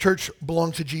 church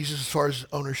belongs to Jesus as far as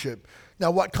ownership. Now,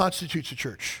 what constitutes a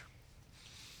church?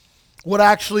 What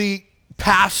actually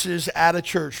passes at a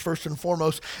church? First and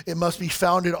foremost, it must be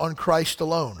founded on Christ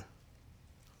alone.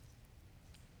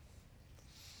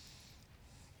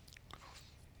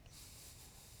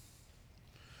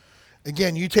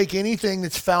 Again, you take anything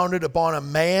that's founded upon a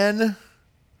man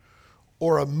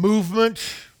or a movement,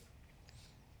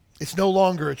 it's no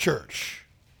longer a church.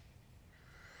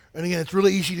 And again, it's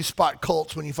really easy to spot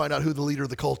cults when you find out who the leader of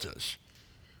the cult is.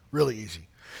 Really easy.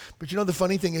 But the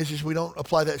funny thing is we don't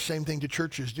apply that same thing to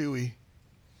churches, do we?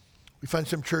 We find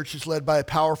some churches led by a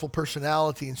powerful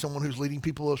personality and someone who's leading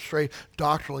people astray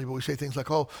doctrinally, but we say things like,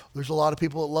 oh, there's a lot of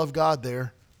people that love God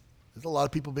there. There's a lot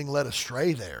of people being led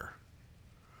astray there.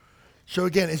 So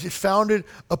again, is it founded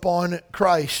upon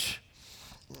Christ?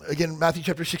 Again, Matthew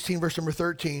chapter 16, verse number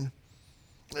 13.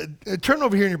 Turn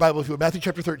over here in your Bible if you would, Matthew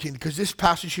chapter 13, because this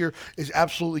passage here is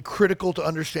absolutely critical to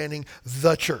understanding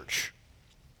the church.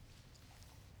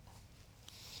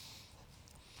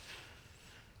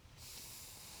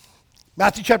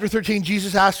 Matthew chapter 13,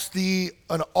 Jesus asks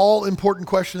an all-important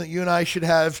question that you and I should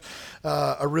have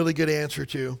a really good answer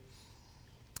to.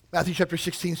 Matthew chapter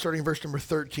 16, starting verse number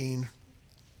 13.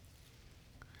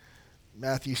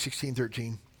 Matthew 16,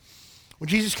 13. When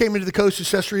Jesus came into the coast of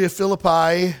Caesarea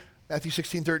Philippi, Matthew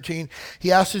 16, 13,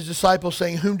 he asked his disciples,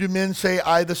 saying, whom do men say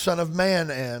I, the Son of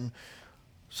Man, am?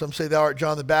 Some say thou art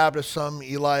John the Baptist, some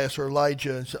Elias or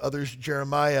Elijah, and others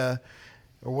Jeremiah,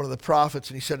 or one of the prophets.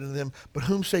 And he said unto them, but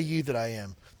whom say ye that I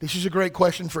am? This is a great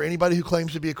question for anybody who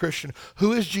claims to be a Christian.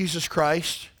 Who is Jesus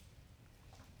Christ?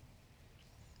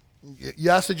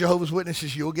 You ask the Jehovah's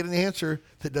Witnesses, you will get an answer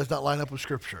that does not line up with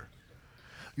Scripture.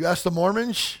 You ask the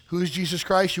Mormons, who is Jesus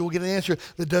Christ? You will get an answer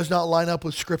that does not line up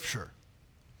with Scripture.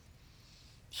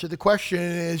 So the question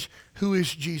is, who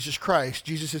is Jesus Christ?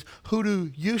 Jesus says, who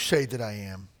do you say that I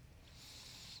am?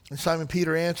 And Simon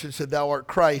Peter answered and said, thou art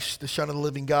Christ, the Son of the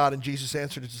living God. And Jesus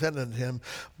answered and said unto him,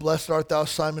 blessed art thou,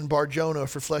 Simon Bar-Jonah,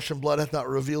 for flesh and blood hath not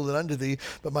revealed it unto thee,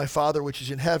 but my Father which is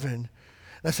in heaven. And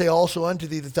I say also unto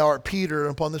thee that thou art Peter,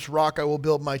 and upon this rock I will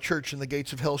build my church, and the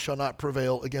gates of hell shall not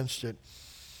prevail against it.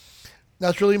 Now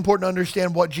it's really important to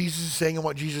understand what Jesus is saying and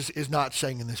what Jesus is not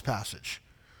saying in this passage.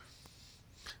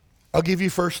 I'll give you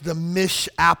first the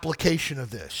misapplication of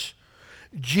this.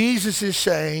 Jesus is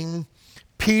saying,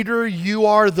 Peter, you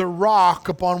are the rock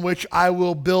upon which I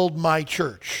will build my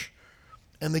church,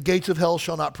 and the gates of hell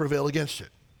shall not prevail against it.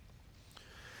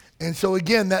 And so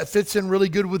again, that fits in really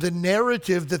good with the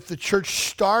narrative that the church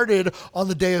started on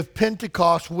the day of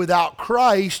Pentecost without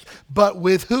Christ, but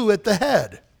with who at the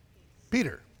head?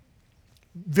 Peter.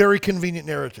 Very convenient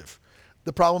narrative.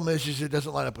 The problem is it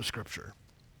doesn't line up with Scripture.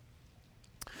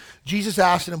 Jesus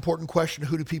asked an important question,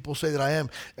 who do people say that I am?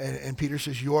 And Peter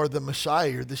says, you are the Messiah,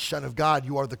 you're the Son of God,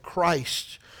 you are the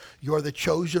Christ, you are the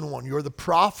chosen one, you're the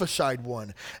prophesied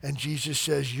one. And Jesus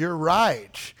says, you're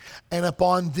right. And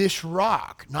upon this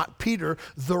rock, not Peter,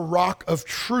 the rock of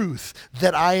truth,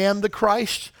 that I am the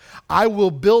Christ, I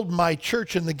will build my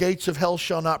church, and the gates of hell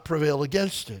shall not prevail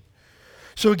against it.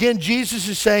 So again, Jesus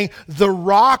is saying the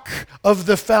rock of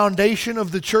the foundation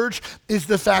of the church is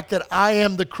the fact that I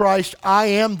am the Christ, I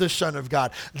am the Son of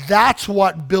God. That's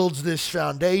what builds this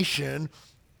foundation,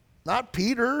 not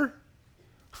Peter.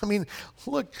 I mean,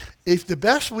 look, if the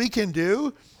best we can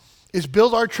do is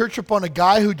build our church upon a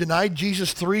guy who denied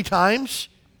Jesus 3 times,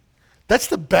 that's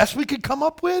the best we could come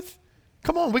up with?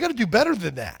 Come on, we got to do better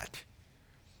than that.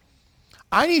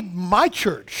 I need my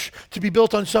church to be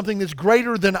built on something that's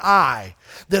greater than I,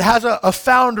 that has a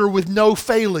founder with no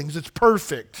failings, that's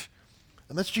perfect.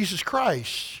 And that's Jesus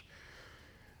Christ.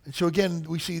 And so again,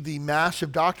 we see the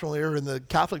massive doctrinal error in the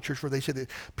Catholic Church where they say that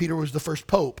Peter was the first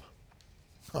pope.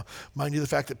 Mind you, the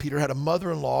fact that Peter had a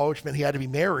mother-in-law, which meant he had to be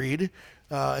married.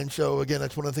 And so again,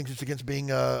 that's one of the things that's against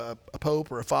being a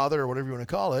pope or a father or whatever you want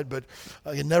to call it. But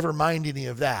you never mind any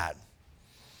of that.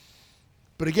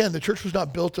 But again, the church was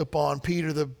not built upon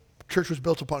Peter. The church was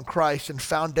built upon Christ and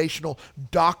foundational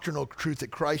doctrinal truth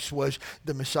that Christ was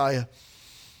the Messiah.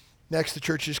 Next, the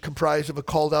church is comprised of a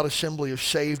called out assembly of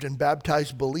saved and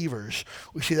baptized believers.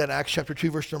 We see that in Acts chapter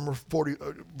 2, verse number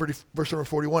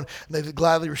 41. And they that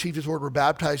gladly received his word were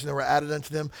baptized, and there were added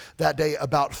unto them that day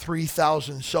about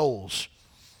 3,000 souls.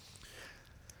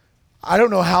 I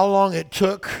don't know how long it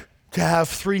took to have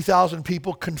 3,000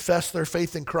 people confess their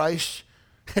faith in Christ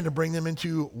and to bring them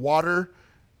into water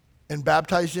and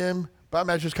baptize them, but I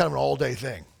imagine it's kind of an all-day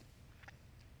thing.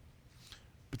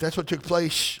 But that's what took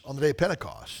place on the day of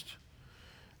Pentecost.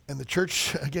 And the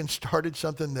church, again, started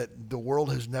something that the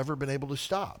world has never been able to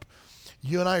stop.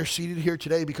 You and I are seated here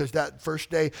today because that first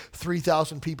day,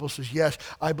 3,000 people says, yes,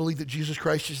 I believe that Jesus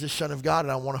Christ is the Son of God,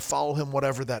 and I want to follow him,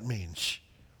 whatever that means.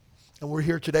 And we're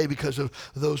here today because of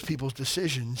those people's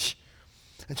decisions.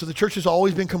 And so the church has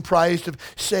always been comprised of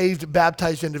saved,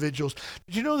 baptized individuals.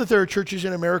 Did you know that there are churches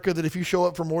in America that if you show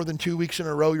up for more than 2 weeks in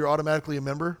a row, you're automatically a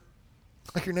member?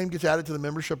 Like your name gets added to the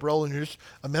membership roll and you're just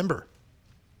a member.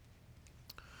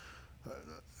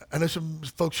 I know some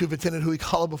folks who've attended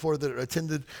Huikala before that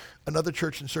attended another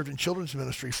church and served in children's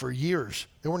ministry for years.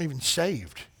 They weren't even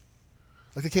saved.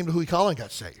 Like they came to Huikala and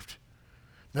got saved.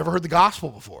 Never heard the gospel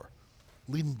before.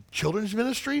 leading children's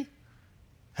ministry?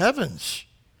 Heavens.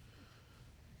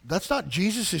 That's not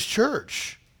Jesus'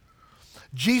 church.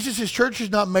 Jesus' church is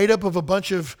not made up of a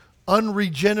bunch of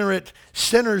unregenerate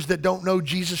sinners that don't know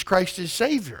Jesus Christ as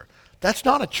Savior. That's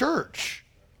not a church.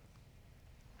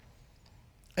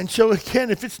 And so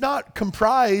again, if it's not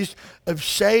comprised of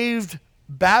saved,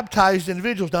 baptized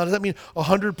individuals, now does that mean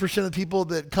 100% of the people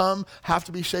that come have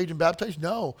to be saved and baptized?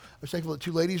 No. I was thankful that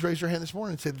two ladies raised their hand this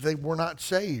morning and said that they were not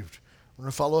saved. I'm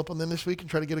going to follow up on them this week and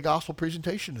try to get a gospel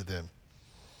presentation to them.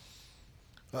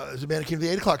 As a man who came to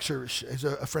the 8 o'clock service, as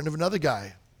a friend of another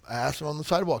guy, I asked him on the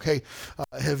sidewalk, hey,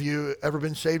 have you ever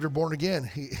been saved or born again?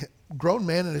 Grown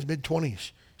man in his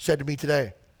mid-20s said to me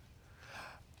today,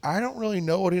 I don't really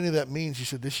know what any of that means. He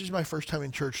said, this is my first time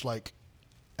in church, like,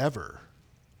 ever.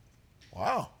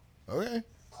 Wow, okay.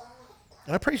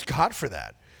 And I praise God for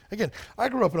that. Again, I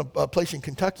grew up in a place in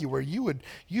Kentucky where you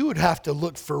would have to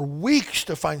look for weeks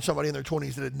to find somebody in their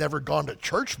 20s that had never gone to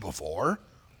church before,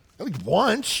 at least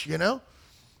once, you know.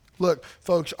 Look,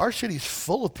 folks, our city's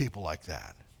full of people like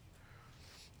that.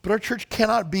 But our church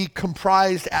cannot be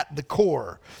comprised at the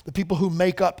core. The people who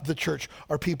make up the church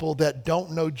are people that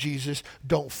don't know Jesus,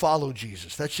 don't follow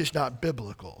Jesus. That's just not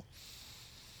biblical.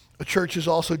 A church is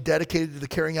also dedicated to the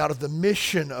carrying out of the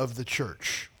mission of the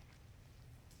church.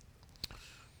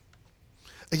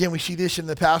 Again, we see this in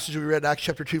the passage we read in Acts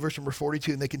chapter 2, verse number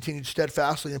 42, and they continued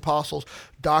steadfastly in apostles,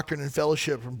 doctrine and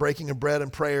fellowship, and breaking of bread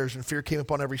and prayers, and fear came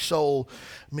upon every soul.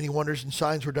 Many wonders and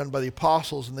signs were done by the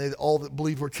apostles, and they all that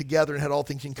believed were together and had all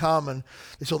things in common.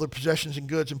 They sold their possessions and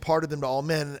goods and parted them to all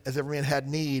men, as every man had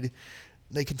need. And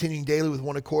they continuing daily with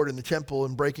one accord in the temple,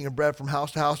 and breaking of bread from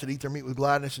house to house, and eat their meat with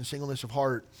gladness and singleness of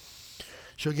heart.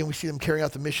 So again, we see them carrying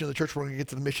out the mission of the church. We're going to get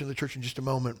to the mission of the church in just a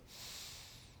moment.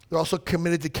 They're also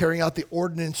committed to carrying out the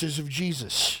ordinances of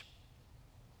Jesus.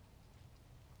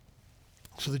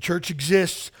 So the church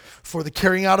exists for the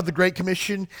carrying out of the Great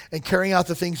Commission and carrying out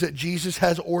the things that Jesus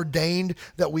has ordained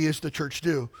that we as the church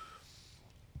do.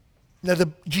 Now,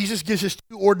 Jesus gives us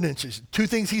two ordinances, two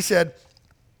things he said,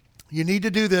 you need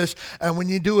to do this, and when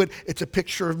you do it, it's a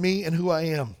picture of me and who I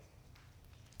am.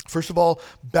 First of all,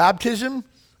 baptism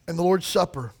and the Lord's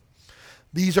Supper.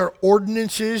 These are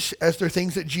ordinances as they're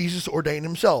things that Jesus ordained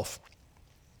himself.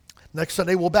 Next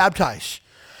Sunday, we'll baptize.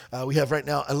 We have right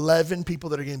now 11 people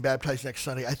that are getting baptized next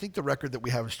Sunday. I think the record that we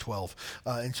have is 12.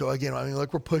 And so again, I mean,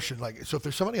 like we're pushing. Like, so if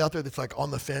there's somebody out there that's like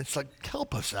on the fence, like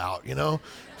help us out, you know?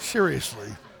 Seriously.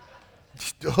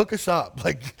 Just hook us up.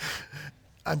 Like,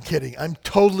 I'm kidding. I'm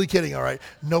totally kidding, all right?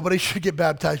 Nobody should get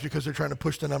baptized because they're trying to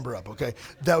push the number up, okay?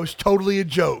 That was totally a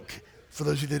joke for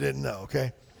those of you that didn't know,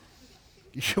 okay?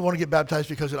 You should want to get baptized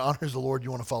because it honors the Lord.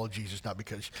 You want to follow Jesus, not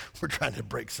because we're trying to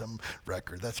break some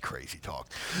record. That's crazy talk.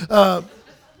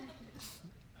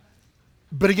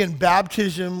 But again,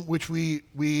 baptism, which we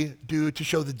do to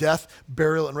show the death,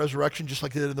 burial, and resurrection, just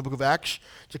like they did in the book of Acts.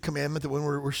 It's a commandment that when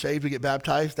we're saved, we get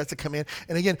baptized. That's a command.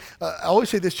 And again, I always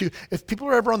say this too. If people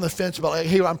are ever on the fence about, like,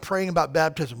 hey, I'm praying about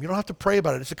baptism, you don't have to pray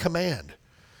about it. It's a command.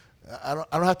 I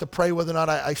don't have to pray whether or not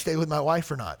I stay with my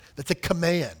wife or not. That's a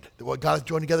command. What God has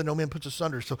joined together, no man puts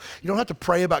asunder. So you don't have to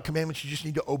pray about commandments. You just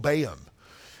need to obey them.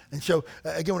 And so,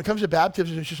 again, when it comes to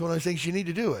baptism, it's just one of those things you need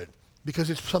to do it because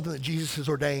it's something that Jesus has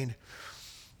ordained.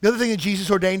 The other thing that Jesus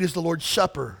ordained is the Lord's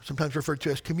Supper, sometimes referred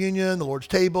to as communion, the Lord's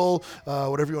table,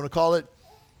 whatever you want to call it.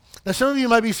 Now, some of you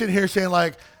might be sitting here saying,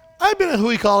 like, I've been a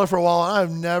Hui Kala for a while, and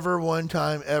I've never one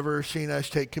time ever seen us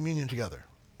take communion together.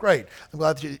 Great. I'm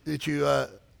glad that you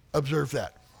observe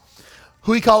that.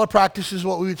 Hui Kala practice is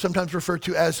what we would sometimes refer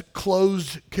to as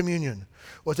closed communion.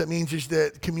 What that means is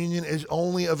that communion is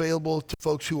only available to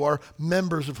folks who are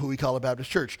members of Hui Kala Baptist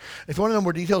Church. If you want to know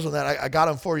more details on that, I got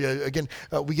them for you. Again,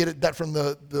 we get that from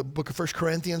the book of 1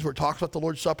 Corinthians where it talks about the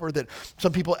Lord's Supper, that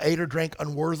some people ate or drank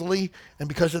unworthily, and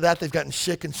because of that, they've gotten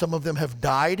sick, and some of them have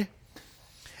died.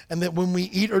 And that when we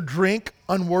eat or drink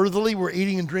unworthily, we're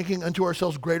eating and drinking unto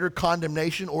ourselves greater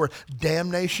condemnation or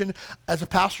damnation. As a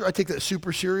pastor, I take that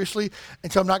super seriously.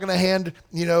 And so I'm not going to hand,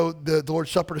 the Lord's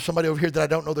Supper to somebody over here that I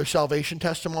don't know their salvation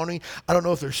testimony. I don't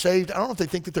know if they're saved. I don't know if they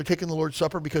think that they're taking the Lord's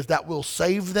Supper because that will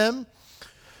save them.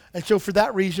 And so for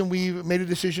that reason, we made a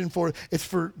decision it's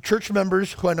for church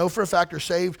members who I know for a fact are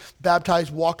saved,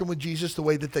 baptized, walking with Jesus the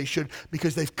way that they should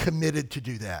because they've committed to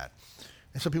do that.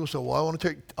 And some people say, well, I want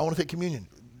to take communion.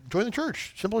 Join the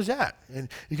church. Simple as that. And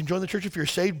you can join the church if you're a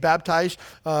saved, baptized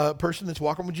person that's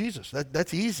walking with Jesus.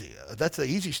 That's easy. That's the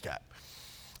easy step.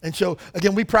 And so,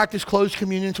 again, we practice closed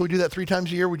communion, so we do that 3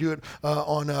 times a year. We do it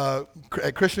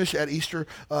at Christmas, at Easter,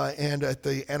 and at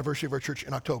the anniversary of our church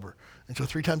in October. And so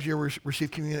 3 times a year we receive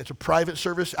communion. It's a private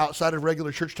service outside of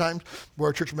regular church times where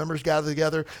our church members gather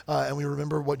together, and we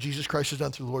remember what Jesus Christ has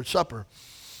done through the Lord's Supper.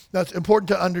 Now, it's important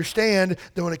to understand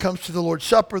that when it comes to the Lord's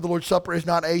Supper is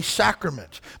not a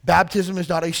sacrament. Baptism is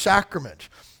not a sacrament.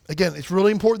 Again, it's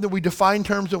really important that we define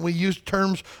terms and we use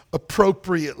terms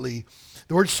appropriately.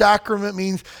 The word sacrament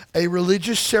means a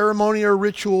religious ceremony or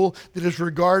ritual that is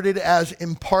regarded as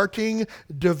imparting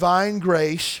divine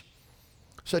grace,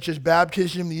 such as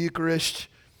baptism, the Eucharist,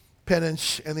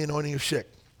 penance, and the anointing of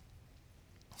sick.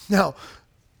 Now,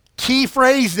 key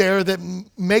phrase there that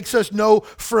makes us know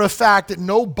for a fact that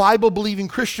no Bible-believing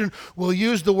Christian will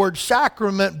use the word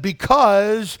sacrament,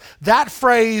 because that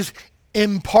phrase,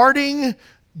 imparting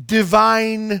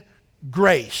divine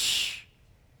grace.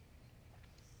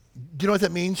 Do you know what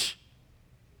that means?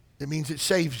 It means it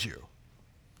saves you.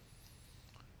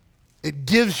 It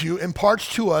gives you,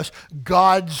 imparts to us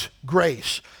God's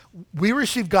grace. We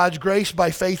receive God's grace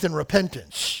by faith and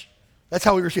repentance. That's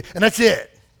how we receive, and that's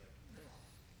it.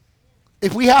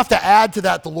 If we have to add to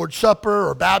that the Lord's Supper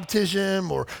or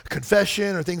baptism or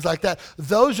confession or things like that,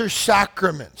 those are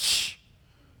sacraments.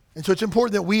 And so it's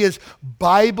important that we as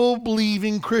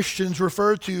Bible-believing Christians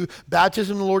refer to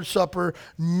baptism and the Lord's Supper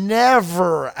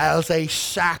never as a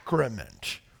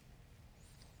sacrament.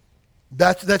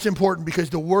 That's important because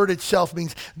the word itself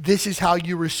means this is how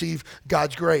you receive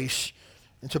God's grace.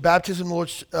 And so baptism and the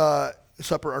Lord's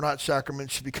Supper are not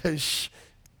sacraments because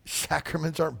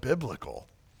sacraments aren't biblical.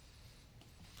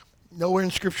 Nowhere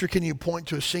in Scripture can you point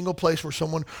to a single place where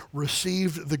someone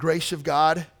received the grace of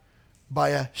God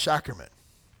by a sacrament.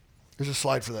 There's a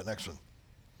slide for that next one.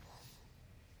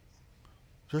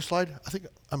 Is there a slide? I think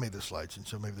I made the slides, and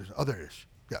so maybe there's... Oh, there it is.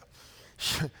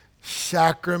 Yeah.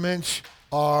 Sacraments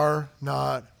are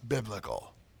not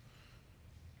biblical.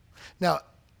 Now,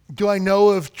 do I know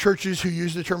of churches who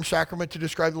use the term sacrament to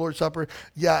describe the Lord's Supper?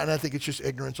 Yeah, and I think it's just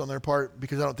ignorance on their part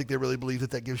because I don't think they really believe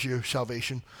that gives you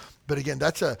salvation. But again,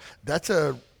 that's a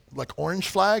like orange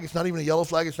flag. It's not even a yellow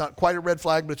flag. It's not quite a red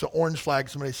flag, but it's an orange flag.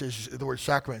 Somebody says the word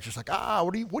sacrament. It's just like,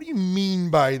 what do you mean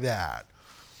by that?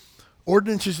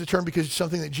 Ordinance is the term because it's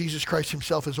something that Jesus Christ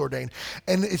himself has ordained.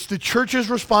 And it's the church's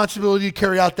responsibility to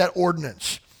carry out that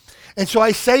ordinance. And so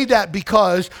I say that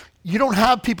because you don't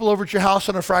have people over at your house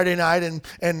on a Friday night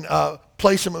and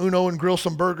play some Uno and grill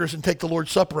some burgers and take the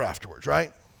Lord's Supper afterwards,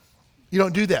 right? You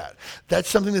don't do that. That's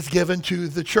something that's given to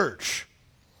the church.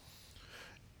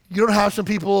 You don't have some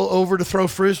people over to throw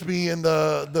Frisbee in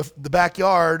the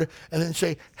backyard and then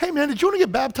say, hey man, did you want to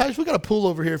get baptized? We got a pool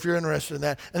over here if you're interested in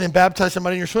that. And then baptize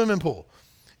somebody in your swimming pool.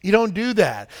 You don't do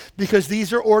that because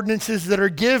these are ordinances that are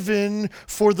given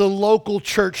for the local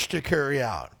church to carry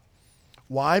out.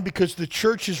 Why? Because the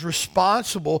church is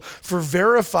responsible for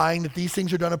verifying that these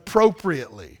things are done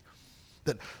appropriately.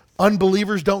 That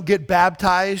unbelievers don't get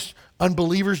baptized,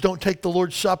 unbelievers don't take the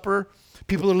Lord's Supper,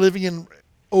 people that are living in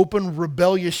open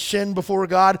rebellious sin before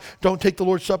God don't take the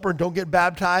Lord's Supper and don't get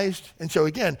baptized. And so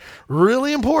again,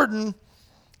 really important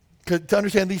to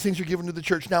understand these things are given to the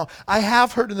church. Now, I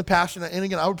have heard in the past, and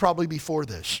again, I would probably be for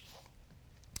this.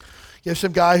 You have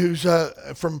some guy who's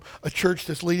from a church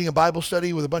that's leading a Bible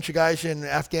study with a bunch of guys in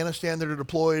Afghanistan that are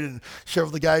deployed, and several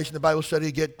of the guys in the Bible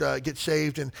study get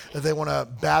saved, and they want to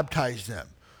baptize them.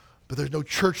 But there's no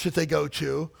church that they go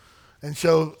to. And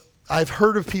so I've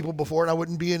heard of people before, and I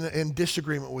wouldn't be in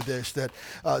disagreement with this, that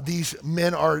these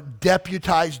men are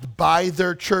deputized by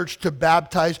their church to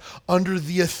baptize under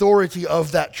the authority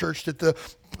of that church that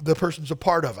the person's a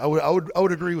part of. I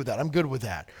would agree with that. I'm good with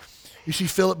that. You see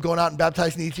Philip going out and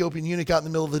baptizing the Ethiopian eunuch out in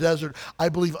the middle of the desert, I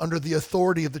believe under the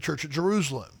authority of the church at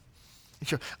Jerusalem.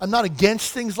 So I'm not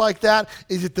against things like that.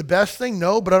 Is it the best thing?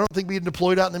 No, but I don't think being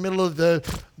deployed out in the middle of the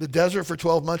desert for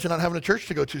 12 months and not having a church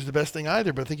to go to is the best thing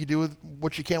either, but I think you do with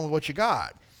what you can with what you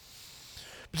got.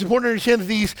 It's important to understand that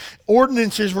these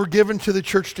ordinances were given to the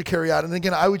church to carry out. And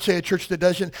again, I would say a church that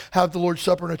doesn't have the Lord's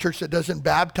Supper and a church that doesn't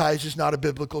baptize is not a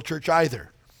biblical church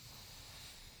either.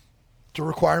 It's a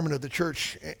requirement of the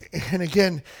church. And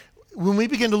again, when we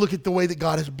begin to look at the way that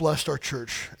God has blessed our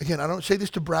church, again, I don't say this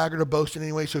to brag or to boast in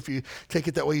any way, so if you take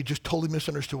it that way, you just totally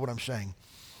misunderstood what I'm saying.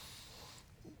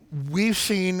 We've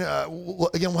seen, again,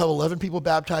 we'll have 11 people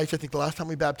baptized. I think the last time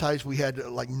we baptized, we had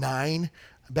like 9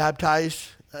 baptized.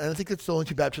 And I think that's the only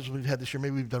 2 baptisms we've had this year.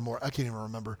 Maybe we've done more. I can't even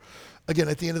remember. Again,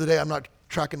 at the end of the day, I'm not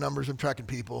tracking numbers. I'm tracking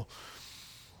people.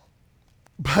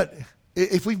 But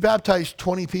if we've baptized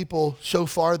 20 people so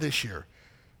far this year,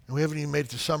 and we haven't even made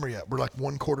it to summer yet, we're like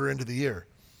 1 quarter into the year,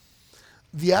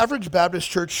 The average Baptist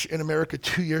church in America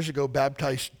 2 years ago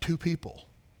baptized 2 people.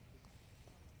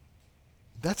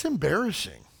 That's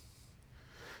embarrassing.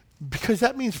 Because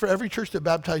that means for every church that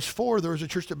baptized 4, there was a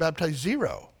church that baptized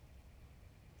 0.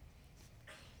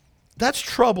 That's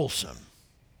troublesome.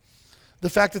 The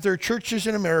fact that there are churches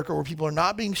in America where people are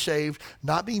not being saved,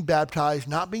 not being baptized,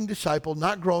 not being discipled,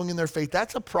 not growing in their faith,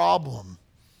 that's a problem.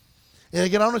 And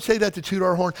again, I don't say that to toot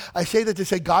our horn. I say that to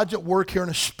say God's at work here in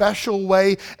a special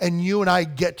way, and you and I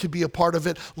get to be a part of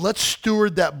it. Let's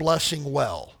steward that blessing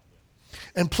well.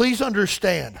 And please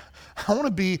understand, I want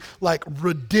to be like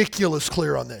ridiculous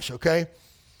clear on this, okay?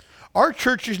 Our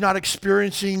church is not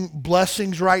experiencing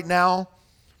blessings right now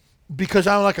because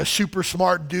I'm like a super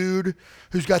smart dude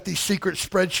who's got these secret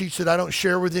spreadsheets that I don't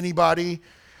share with anybody.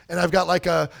 And I've got like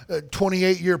a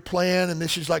 28-year plan, and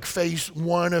this is like phase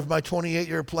 1 of my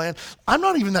 28-year plan. I'm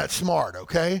not even that smart,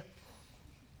 okay?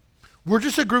 We're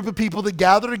just a group of people that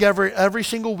gather together every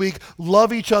single week,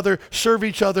 love each other, serve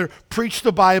each other, preach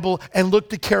the Bible, and look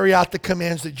to carry out the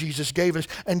commands that Jesus gave us.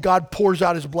 And God pours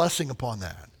out his blessing upon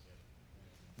that.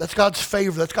 That's God's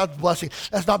favor. That's God's blessing.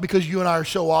 That's not because you and I are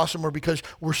so awesome or because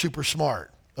we're super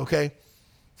smart, okay?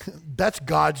 That's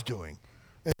God's doing.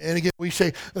 And again, we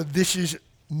say this is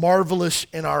marvelous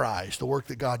in our eyes, the work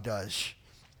that God does.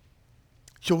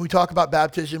 So when we talk about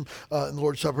baptism and the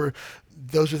Lord's Supper,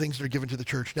 those are things that are given to the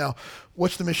church. Now,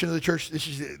 what's the mission of the church? This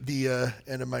is the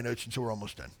end of my notes, and so we're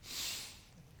almost done.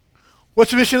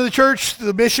 What's the mission of the church?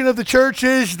 The mission of the church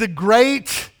is the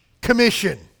Great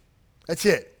Commission. That's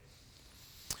it.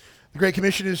 The Great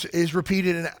Commission is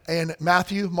repeated in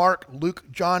Matthew, Mark, Luke,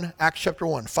 John, Acts chapter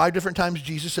 1. 5 different times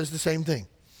Jesus says the same thing.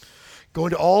 Go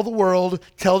into all the world,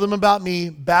 tell them about me,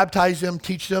 baptize them,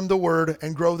 teach them the word,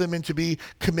 and grow them into be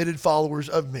committed followers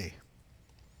of me.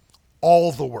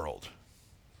 All the world.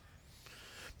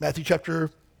 Matthew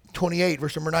chapter 28,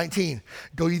 verse number 19.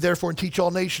 Go ye therefore and teach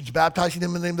all nations, baptizing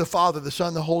them in the name of the Father, the Son,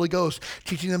 and the Holy Ghost,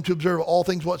 teaching them to observe all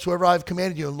things whatsoever I have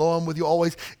commanded you, and lo, I'm with you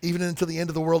always, even until the end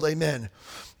of the world. Amen.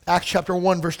 Acts chapter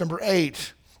 1, verse number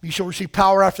 8. You shall receive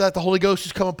power after that the Holy Ghost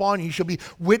has come upon you. You shall be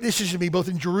witnesses to me both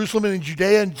in Jerusalem and in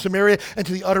Judea and Samaria and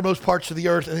to the uttermost parts of the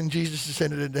earth. And then Jesus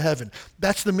descended into heaven.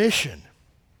 That's the mission.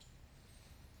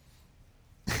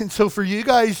 And so for you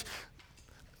guys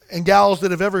and gals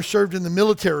that have ever served in the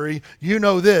military, you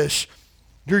know this.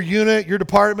 Your unit, your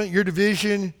department, your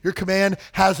division, your command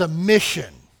has a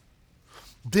mission.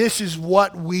 This is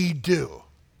what we do.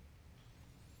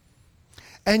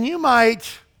 And you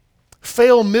might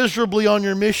fail miserably on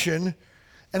your mission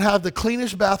and have the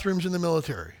cleanest bathrooms in the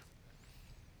military.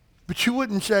 But you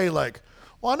wouldn't say like,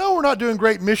 well, I know we're not doing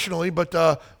great missionally, but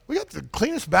we got the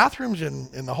cleanest bathrooms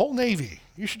in the whole Navy.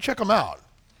 You should check them out.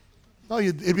 No,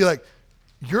 it'd be like,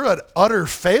 you're an utter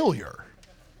failure,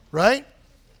 right?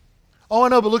 Oh, I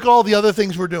know, but look at all the other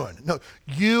things we're doing. No,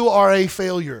 you are a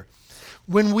failure.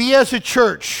 When we as a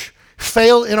church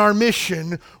fail in our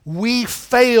mission, we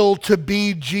fail to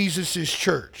be Jesus'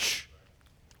 church.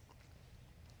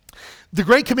 The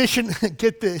Great Commission,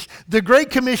 get this, the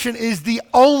Great Commission is the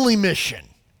only mission.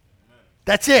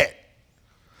 That's it.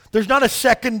 There's not a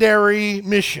secondary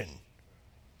mission.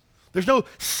 There's no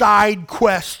side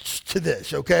quests to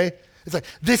this, okay? It's like,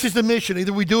 this is the mission.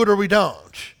 Either we do it or we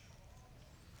don't.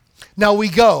 Now we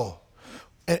go.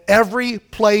 And every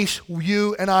place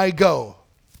you and I go,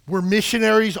 we're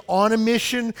missionaries on a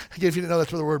mission. Again, if you didn't know,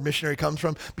 that's where the word missionary comes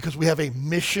from, because we have a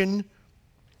mission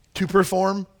to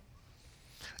perform.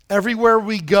 Everywhere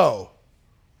we go,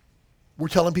 we're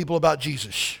telling people about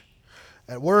Jesus.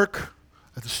 At work,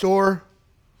 at the store,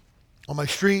 on my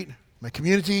street, my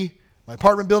community, my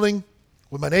apartment building,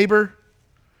 with my neighbor,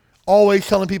 always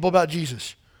telling people about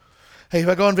Jesus. Hey, if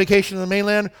I go on vacation in the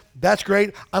mainland, that's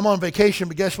great. I'm on vacation,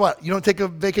 but guess what? You don't take a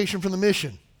vacation from the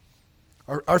mission.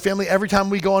 Our family, every time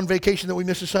we go on vacation that we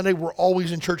miss a Sunday, we're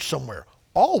always in church somewhere.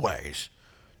 Always.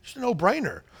 It's a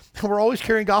no-brainer. And we're always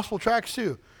carrying gospel tracts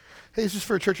too. Hey, this is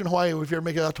for a church in Hawaii. If you ever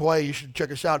make it out to Hawaii, you should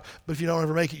check us out. But if you don't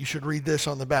ever make it, you should read this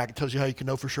on the back. It tells you how you can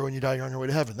know for sure when you die, you're on your way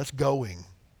to heaven. That's going.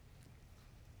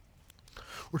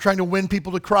 We're trying to win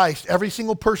people to Christ. Every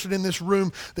single person in this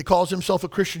room that calls himself a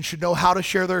Christian should know how to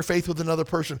share their faith with another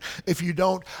person. If you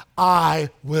don't, I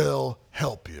will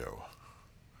help you.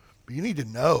 But you need to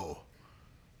know.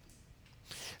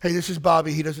 Hey, this is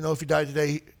Bobby. He doesn't know if he died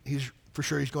today. He's for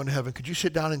sure he's going to heaven. Could you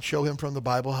sit down and show him from the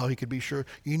Bible how he could be sure?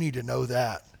 You need to know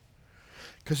that.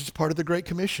 Because it's part of the Great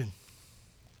Commission.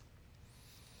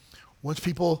 Once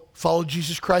people follow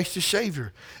Jesus Christ as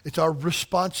Savior, it's our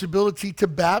responsibility to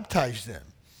baptize them.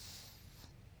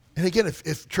 And again,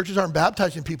 if churches aren't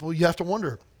baptizing people, you have to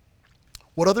wonder,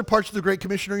 what other parts of the Great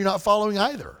Commission are you not following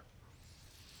either?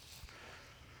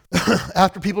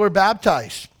 after people are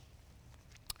baptized,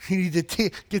 you need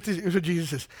to get this. Here's what Jesus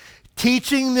says.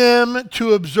 Teaching them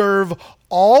to observe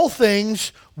all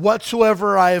things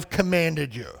whatsoever I have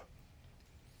commanded you.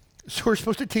 So we're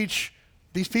supposed to teach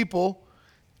these people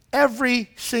every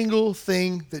single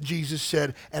thing that Jesus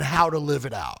said and how to live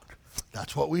it out.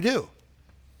 That's what we do.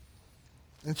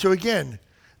 And so again,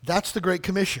 that's the Great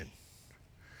Commission.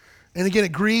 And again,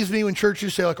 it grieves me when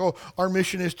churches say like, oh, our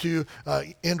mission is to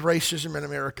end racism in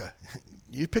America.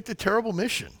 You picked a terrible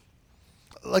mission.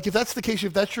 Like if that's the case,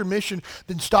 if that's your mission,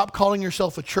 then stop calling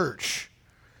yourself a church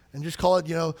and just call it,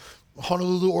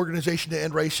 Honolulu Organization to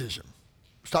End Racism.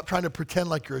 Stop trying to pretend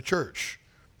like you're a church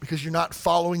because you're not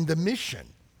following the mission.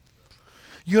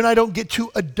 You and I don't get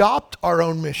to adopt our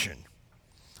own mission.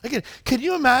 Again, can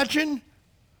you imagine,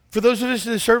 for those of us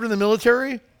that have served in the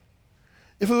military,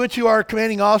 if we went to our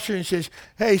commanding officer and says,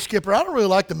 hey, Skipper, I don't really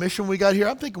like the mission we got here.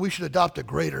 I'm thinking we should adopt a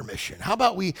greater mission. How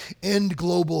about we end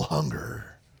global hunger?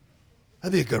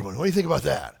 That'd be a good one. What do you think about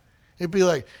that? It'd be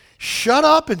like, shut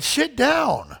up and sit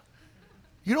down.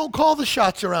 You don't call the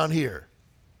shots around here.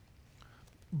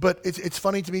 But it's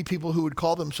funny to me, people who would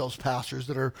call themselves pastors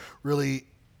that are really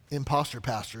imposter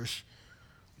pastors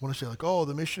want to say like, oh,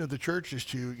 the mission of the church is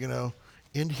to,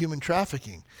 end human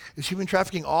trafficking. Is human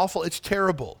trafficking awful? It's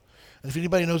terrible. And if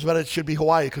anybody knows about it, it should be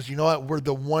Hawaii, because you know what? We're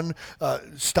the one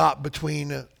stop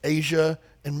between Asia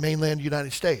and mainland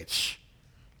United States.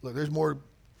 Look, there's more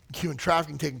human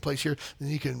trafficking taking place here than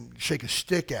you can shake a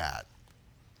stick at.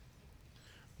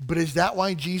 But is that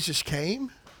why Jesus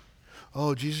came?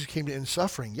 Oh, Jesus came to end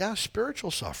suffering. Yeah,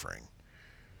 spiritual suffering.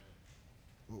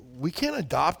 We can't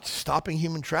adopt stopping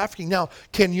human trafficking. Now,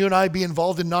 can you and I be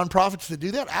involved in nonprofits that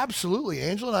do that? Absolutely.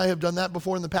 Angela and I have done that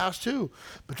before in the past too.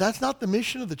 But that's not the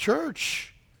mission of the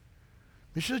church.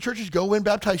 The mission of the church is go, win,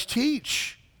 baptize,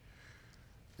 teach.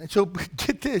 And so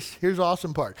get this. Here's the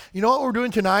awesome part. You know what we're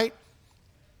doing tonight?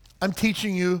 I'm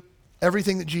teaching you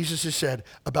everything that Jesus has said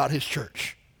about his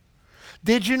church.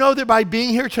 Did you know that by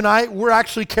being here tonight, we're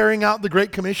actually carrying out the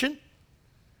Great Commission?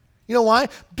 You know why?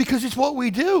 Because it's what we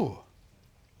do.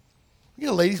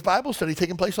 Ladies' Bible study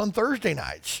taking place on Thursday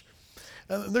nights.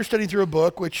 They're studying through a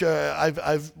book, which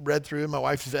I've read through, and my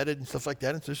wife's vetted and stuff like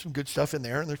that. And so there's some good stuff in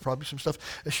there, and there's probably some stuff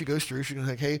as she goes through. She's going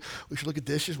to say, hey, we should look at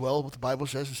this as well, what the Bible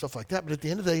says and stuff like that. But at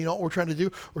the end of the day, you know what we're trying to do?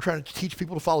 We're trying to teach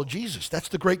people to follow Jesus. That's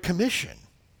the Great Commission.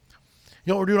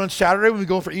 You know what we're doing on Saturday when we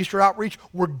go for Easter outreach?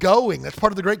 We're going. That's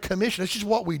part of the Great Commission. That's just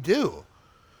what we do.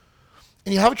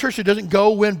 And you have a church that doesn't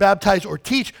go, win, baptize, or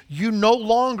teach, you no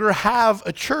longer have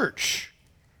a church.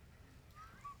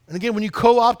 And again, when you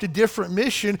co-opt a different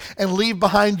mission and leave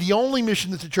behind the only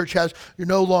mission that the church has, you're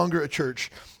no longer a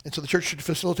church. And so the church should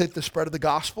facilitate the spread of the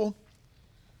gospel.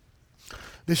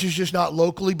 This is just not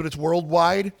locally, but it's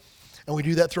worldwide. And we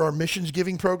do that through our missions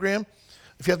giving program.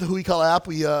 If you have the Huikala app,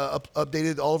 we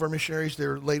updated all of our missionaries,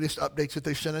 their latest updates that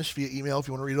they sent us via email. If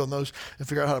you want to read on those and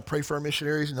figure out how to pray for our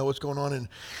missionaries and know what's going on in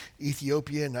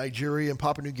Ethiopia and Nigeria and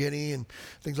Papua New Guinea and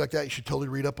things like that, you should totally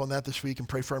read up on that this week and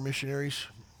pray for our missionaries.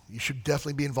 You should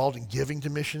definitely be involved in giving to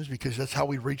missions because that's how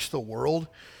we reach the world.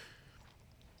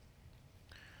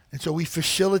 And so we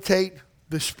facilitate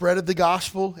the spread of the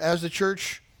gospel as the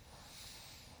church.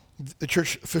 The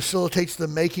church facilitates the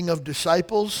making of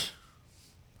disciples.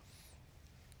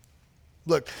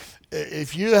 Look,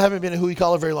 if you haven't been at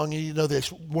Huikala very long, you know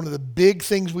this. One of the big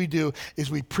things we do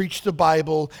is we preach the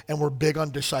Bible, and we're big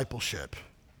on discipleship.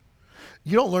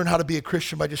 You don't learn how to be a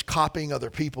Christian by just copying other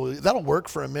people. That'll work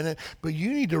for a minute, but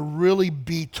you need to really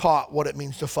be taught what it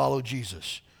means to follow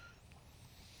Jesus.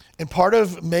 And part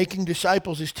of making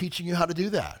disciples is teaching you how to do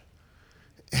that.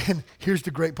 And here's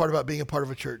the great part about being a part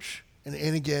of a church. And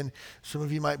again, some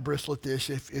of you might bristle at this.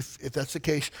 If that's the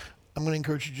case, I'm going to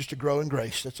encourage you just to grow in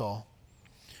grace. That's all.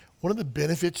 One of the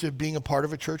benefits of being a part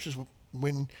of a church is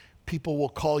when people will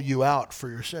call you out for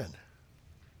your sin.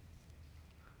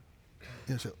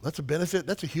 So that's a benefit.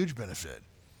 That's a huge benefit.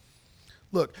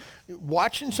 Look,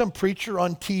 watching some preacher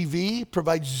on TV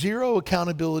provides zero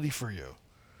accountability for you.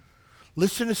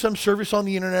 Listen to some service on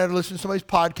the internet or listen to somebody's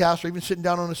podcast or even sitting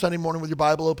down on a Sunday morning with your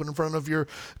Bible open in front of your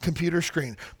computer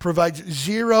screen provides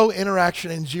zero interaction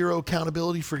and zero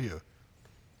accountability for you.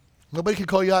 Nobody can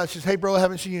call you out and says, hey, bro, I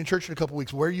haven't seen you in church in a couple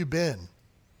weeks. Where you been?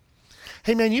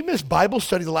 Hey, man, you missed Bible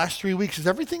study the last 3 weeks. Is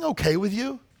everything okay with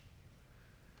you?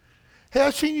 Hey,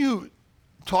 I've seen you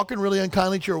talking really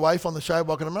unkindly to your wife on the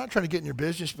sidewalk, and I'm not trying to get in your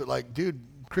business, but like, dude,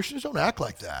 Christians don't act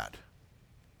like that.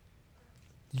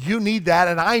 You need that,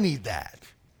 and I need that.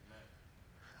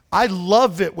 I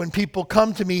love it when people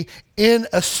come to me in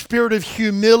a spirit of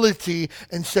humility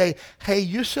and say, hey,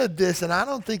 you said this, and I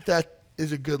don't think that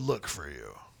is a good look for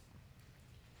you.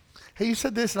 hey, you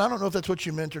said this, and I don't know if that's what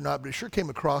you meant or not, but it sure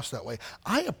came across that way.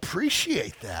 I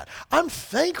appreciate that. I'm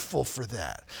thankful for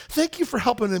that. Thank you for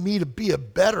helping me to be a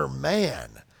better man.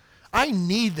 I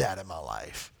need that in my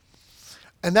life.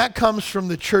 And that comes from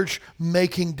the church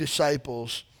making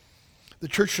disciples. The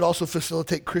church should also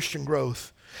facilitate Christian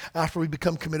growth. After we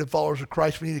become committed followers of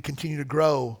Christ, we need to continue to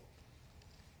grow.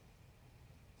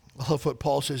 I love what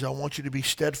Paul says. I want you to be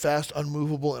steadfast,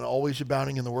 unmovable, and always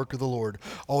abounding in the work of the Lord,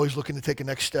 always looking to take a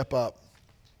next step up.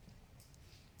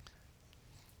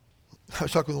 I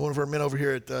was talking with one of our men over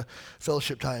here at the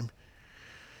fellowship time.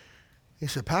 He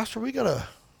said, Pastor, we got a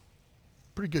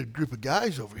pretty good group of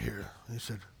guys over here. He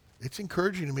said, it's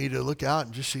encouraging to me to look out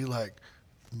and just see like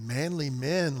manly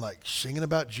men like singing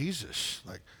about Jesus.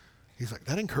 Like, he's like,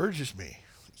 that encourages me.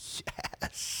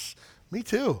 Yes, me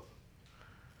too.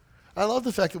 I love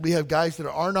the fact that we have guys that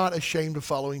are not ashamed of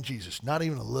following Jesus, not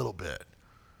even a little bit.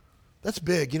 That's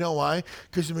big. You know why?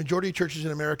 Because the majority of churches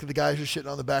in America, the guys are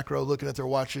sitting on the back row looking at their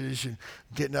watches and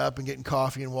getting up and getting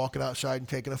coffee and walking outside and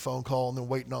taking a phone call and then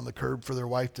waiting on the curb for their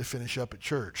wife to finish up at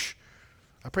church.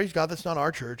 I praise God that's not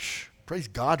our church. Praise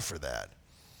God for that.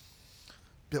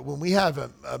 But when we have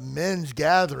a men's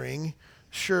gathering,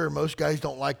 sure, most guys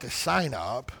don't like to sign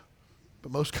up,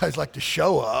 but most guys like to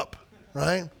show up,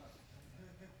 right?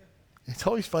 It's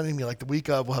always funny to me, like the week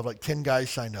of, we'll have like 10 guys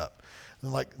signed up.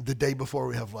 And like the day before,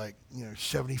 we have like,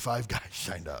 75 guys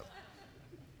signed up.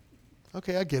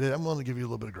 Okay, I get it. I'm willing to give you a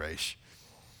little bit of grace.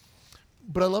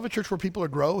 But I love a church where people are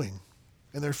growing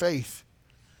in their faith.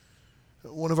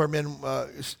 One of our men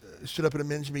stood up at a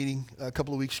men's meeting a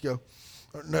couple of weeks ago.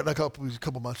 Or not a couple, it was a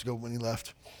couple months ago when he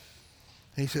left.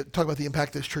 And he said, talk about the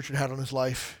impact this church had on his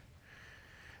life.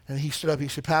 And he stood up, he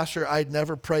said, Pastor, I'd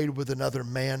never prayed with another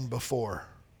man before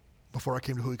I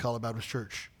came to Huikala Baptist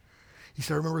Church. He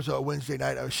said, I remember it was a Wednesday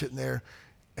night, I was sitting there,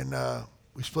 and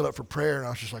we split up for prayer, and I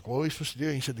was just like, what are we supposed to do?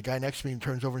 And he said, the guy next to me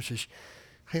turns over and says,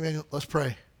 hey, man, let's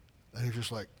pray. And he was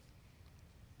just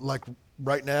like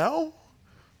right now?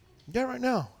 Yeah, right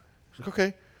now. He's like,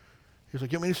 okay. He was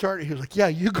like, you want me to start? He was like, yeah,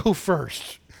 you go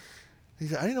first. He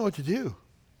said, I didn't know what to do.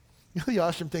 You know, the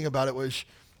awesome thing about it was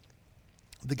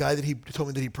the guy that he told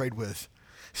me that he prayed with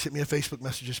sent me a Facebook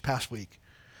message this past week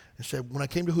and said, when I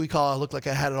came to Huikala, I looked like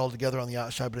I had it all together on the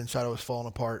outside, but inside I was falling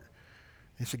apart.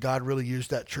 And he said, God really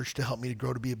used that church to help me to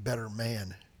grow to be a better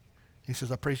man. He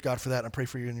says, I praise God for that, and I pray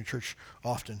for you in your church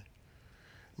often.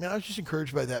 Man, I was just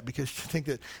encouraged by that, because to think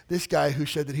that this guy who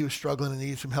said that he was struggling and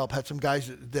needed some help had some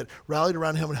guys that rallied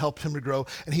around him and helped him to grow,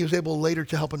 and he was able later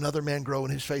to help another man grow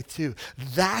in his faith too.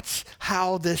 That's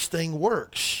how this thing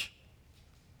works.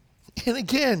 And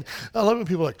again, I love when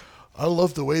people are like, I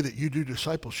love the way that you do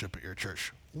discipleship at your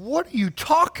church. What are you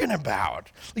talking about?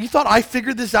 You thought I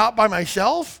figured this out by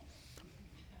myself?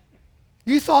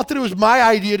 You thought that it was my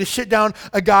idea to sit down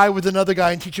a guy with another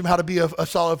guy and teach him how to be a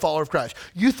solid follower of Christ.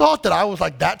 You thought that I was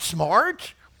like that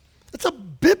smart? That's a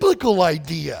biblical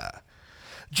idea.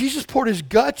 Jesus poured his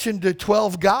guts into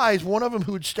 12 guys, one of them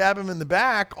who would stab him in the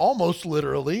back, almost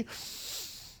literally.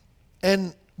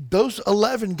 And those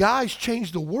 11 guys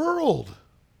changed the world.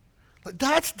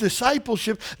 That's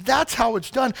discipleship. That's how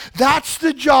it's done. That's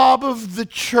the job of the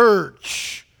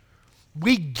church.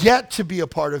 We get to be a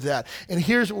part of that. And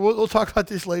we'll talk about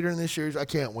this later in this series. I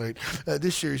can't wait.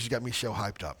 This series has got me so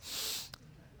hyped up.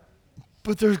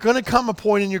 But there's going to come a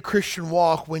point in your Christian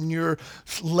walk when you're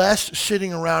less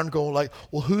sitting around going like,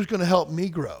 well, who's going to help me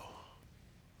grow?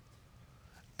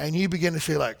 And you begin to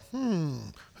say like,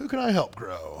 who can I help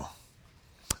grow?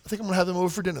 I think I'm going to have them over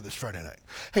for dinner this Friday night.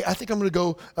 Hey, I think I'm going to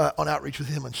go on outreach with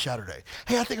him on Saturday.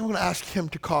 Hey, I think I'm going to ask him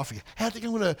to coffee. Hey, I think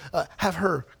I'm going to have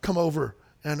her come over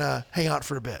and hang out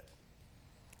for a bit.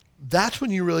 That's when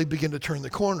you really begin to turn the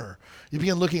corner. You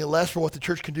begin looking at less for what the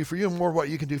church can do for you and more what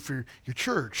you can do for your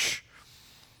church.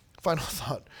 Final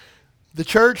thought. The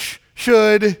church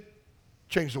should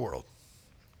change the world.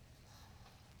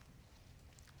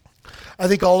 I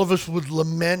think all of us would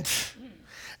lament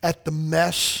at the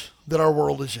mess that our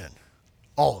world is in.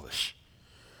 All of us.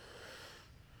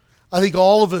 I think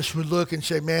all of us would look and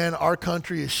say, man, our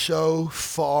country is so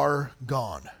far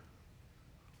gone.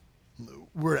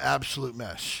 We're an absolute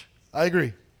mess. I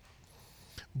agree.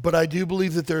 But I do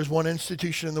believe that there's one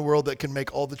institution in the world that can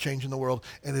make all the change in the world,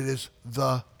 and it is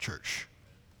the church.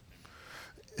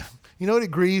 You know what,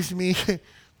 it grieves me?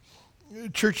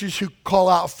 Churches who call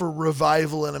out for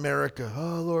revival in America.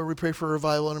 Oh, Lord, we pray for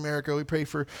revival in America. We pray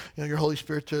for your Holy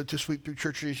Spirit to sweep through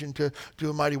churches and to do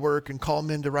a mighty work and call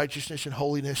men to righteousness and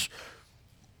holiness.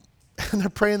 And they're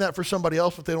praying that for somebody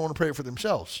else, but they don't want to pray it for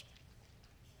themselves.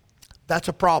 That's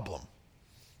a problem.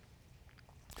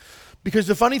 Because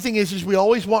the funny thing is we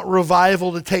always want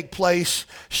revival to take place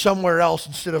somewhere else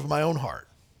instead of my own heart.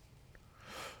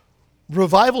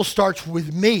 Revival starts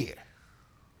with me.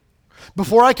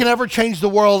 Before I can ever change the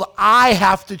world, I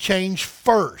have to change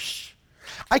first.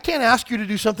 I can't ask you to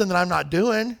do something that I'm not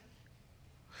doing.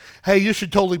 Hey, you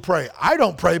should totally pray. I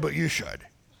don't pray, but you should.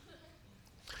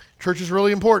 Church is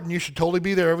really important. You should totally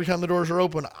be there every time the doors are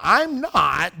open. I'm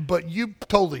not, but you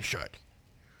totally should.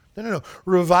 No.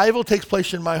 Revival takes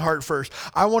place in my heart first.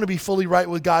 I want to be fully right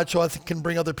with God so I can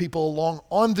bring other people along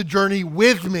on the journey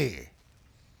with me.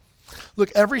 Look,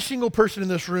 every single person in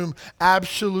this room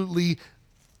absolutely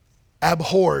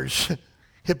abhors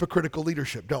hypocritical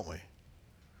leadership, don't we?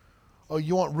 Oh,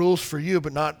 you want rules for you,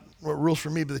 but not rules for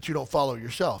me, but that you don't follow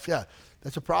yourself. Yeah,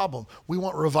 that's a problem. We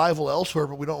want revival elsewhere,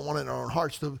 but we don't want it in our own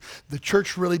hearts. The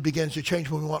church really begins to change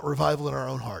when we want revival in our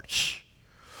own hearts.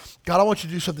 God, I want you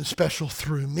to do something special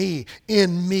through me,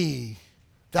 in me.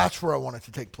 That's where I want it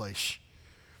to take place.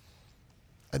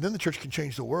 And then the church can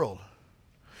change the world.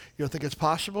 You don't think it's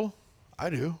possible? I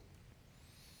do.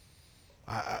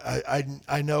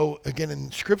 I know, again,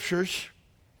 in scriptures,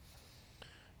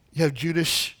 you have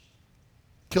Judas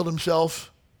killed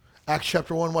himself. Acts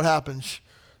chapter 1, what happens?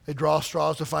 They draw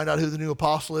straws to find out who the new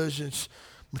apostle is. It's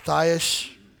Matthias.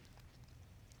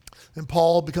 And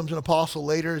Paul becomes an apostle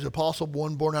later. He's an apostle,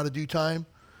 one born out of due time.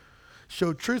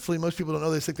 So truthfully, most people don't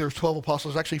know. They think there's 12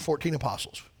 apostles. There's actually 14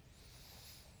 apostles.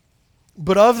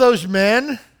 But of those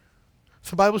men,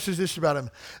 the Bible says this about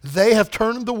them: they have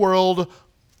turned the world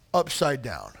upside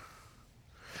down.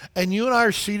 And you and I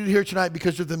are seated here tonight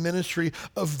because of the ministry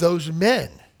of those men.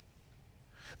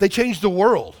 They changed the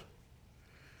world.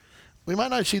 We might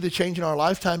not see the change in our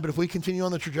lifetime, but if we continue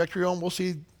on the trajectory on, we'll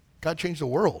see God change the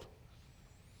world.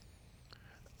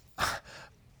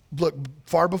 Look,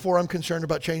 far before I'm concerned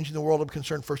about changing the world, I'm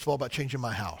concerned, first of all, about changing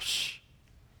my house.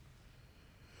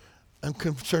 I'm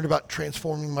concerned about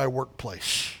transforming my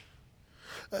workplace.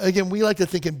 Again, we like to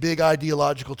think in big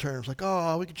ideological terms, like,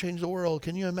 oh, we could change the world.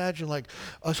 Can you imagine, like,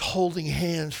 us holding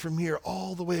hands from here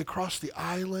all the way across the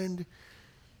island,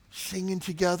 singing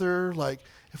together? Like,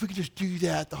 if we could just do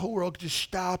that, the whole world could just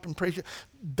stop and praise you.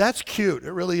 That's cute.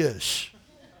 It really is.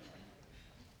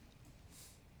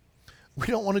 We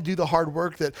don't want to do the hard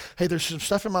work that, hey, there's some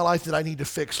stuff in my life that I need to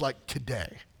fix, like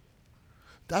today.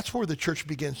 That's where the church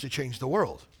begins to change the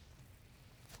world.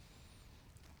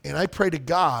 And I pray to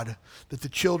God that the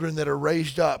children that are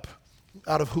raised up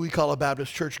out of who we call a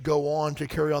Baptist church go on to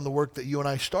carry on the work that you and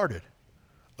I started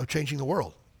of changing the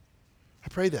world. I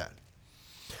pray that.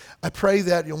 I pray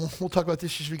that, we'll talk about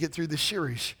this as we get through this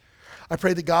series. I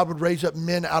pray that God would raise up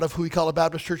men out of who we call a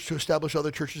Baptist church to establish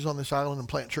other churches on this island and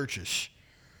plant churches.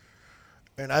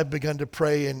 And I've begun to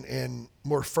pray in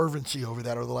more fervency over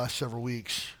that over the last several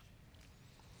weeks.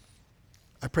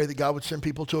 I pray that God would send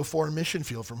people to a foreign mission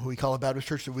field from who we call a Baptist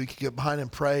church that we could get behind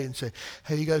and pray and say,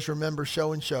 hey, you guys remember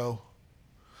so-and-so?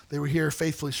 They were here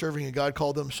faithfully serving and God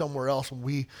called them somewhere else, and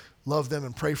we love them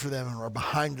and pray for them and are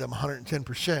behind them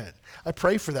 110%. I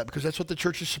pray for that because that's what the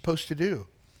church is supposed to do.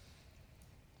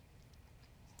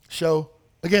 So,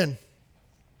 again,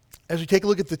 as we take a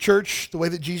look at the church, the way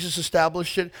that Jesus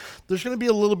established it, there's going to be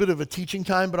a little bit of a teaching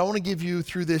time, but I want to give you,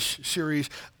 through this series,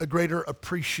 a greater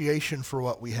appreciation for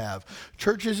what we have.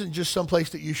 Church isn't just some place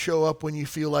that you show up when you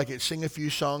feel like it, sing a few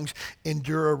songs,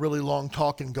 endure a really long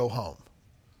talk, and go home.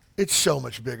 It's so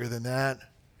much bigger than that.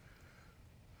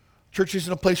 Church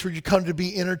isn't a place where you come to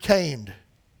be entertained,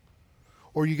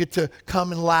 or you get to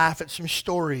come and laugh at some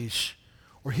stories,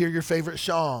 or hear your favorite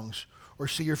songs, or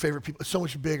see your favorite people. It's so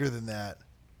much bigger than that.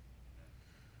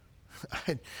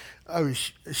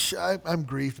 I'm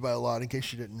grieved by a lot, in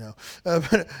case you didn't know.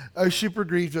 But I was super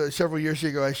grieved several years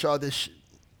ago. I saw this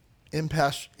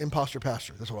imposter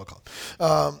pastor, that's what I'll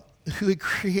call him, who had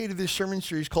created this sermon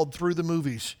series called Through the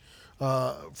Movies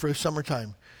for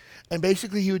summertime. And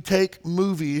basically he would take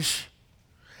movies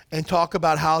and talk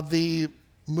about how the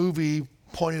movie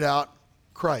pointed out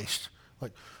Christ.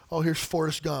 Like, oh, here's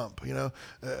Forrest Gump,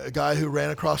 a guy who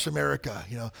ran across America.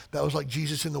 That was like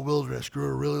Jesus in the wilderness, grew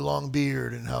a really long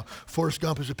beard, and how Forrest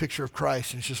Gump is a picture of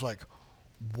Christ. And it's just like,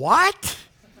 what?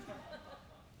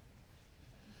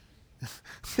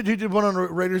 The dude did one on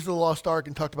Raiders of the Lost Ark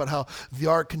and talked about how the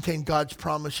ark contained God's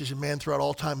promises, and man throughout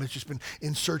all time has just been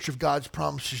in search of God's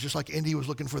promises, just like Indy was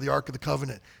looking for the Ark of the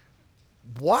Covenant.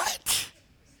 What?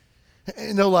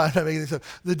 No lie, I'm not making this up.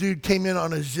 The dude came in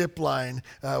on a zip line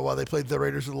while they played the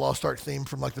Raiders of the Lost Ark theme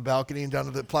from like the balcony and down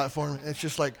to the platform. It's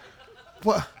just like,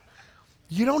 what?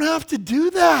 You don't have to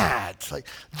do that. Like,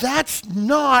 that's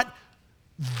not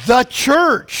the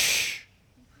church.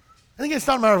 And again, it's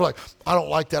not a matter of like, I don't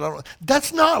like that.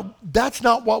 That's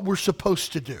not what we're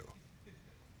supposed to do.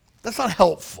 That's not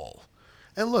helpful.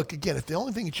 And look, again, if the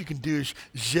only thing that you can do is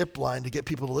zip line to get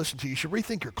people to listen to you, you should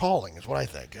rethink your calling, is what I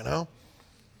think, you know?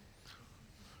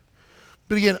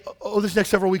 But again, over this next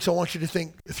several weeks, I want you to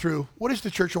think through, what is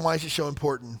the church and why is it so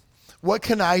important? What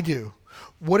can I do?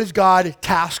 What has God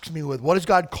tasked me with? What has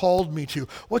God called me to?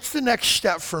 What's the next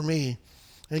step for me?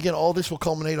 And again, all this will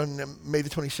culminate on May the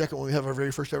 22nd when we have our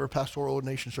very first ever pastoral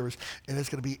ordination service, and it's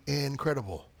going to be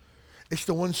incredible. It's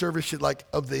the one service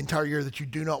of the entire year that you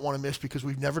do not want to miss because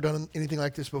we've never done anything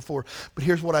like this before. But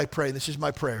here's what I pray. This is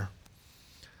my prayer.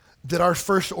 That our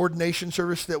first ordination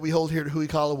service that we hold here at Hui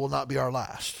Kala will not be our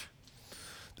last.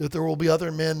 That there will be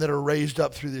other men that are raised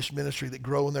up through this ministry that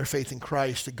grow in their faith in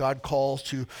Christ, that God calls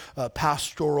to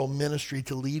pastoral ministry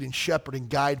to lead and shepherd and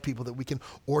guide people, that we can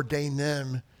ordain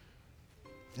them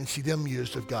and see them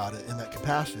used of God in that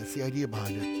capacity. That's the idea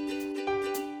behind it.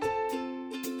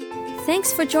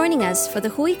 Thanks for joining us for the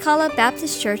Hui Kala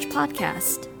Baptist Church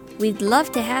podcast. We'd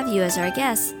love to have you as our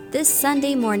guest this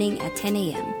Sunday morning at 10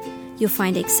 a.m. You'll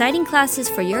find exciting classes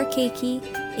for your keiki,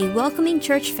 a welcoming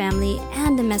church family,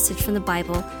 and a message from the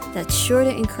Bible that's sure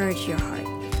to encourage your heart.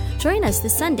 Join us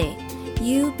this Sunday.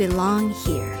 You belong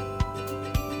here.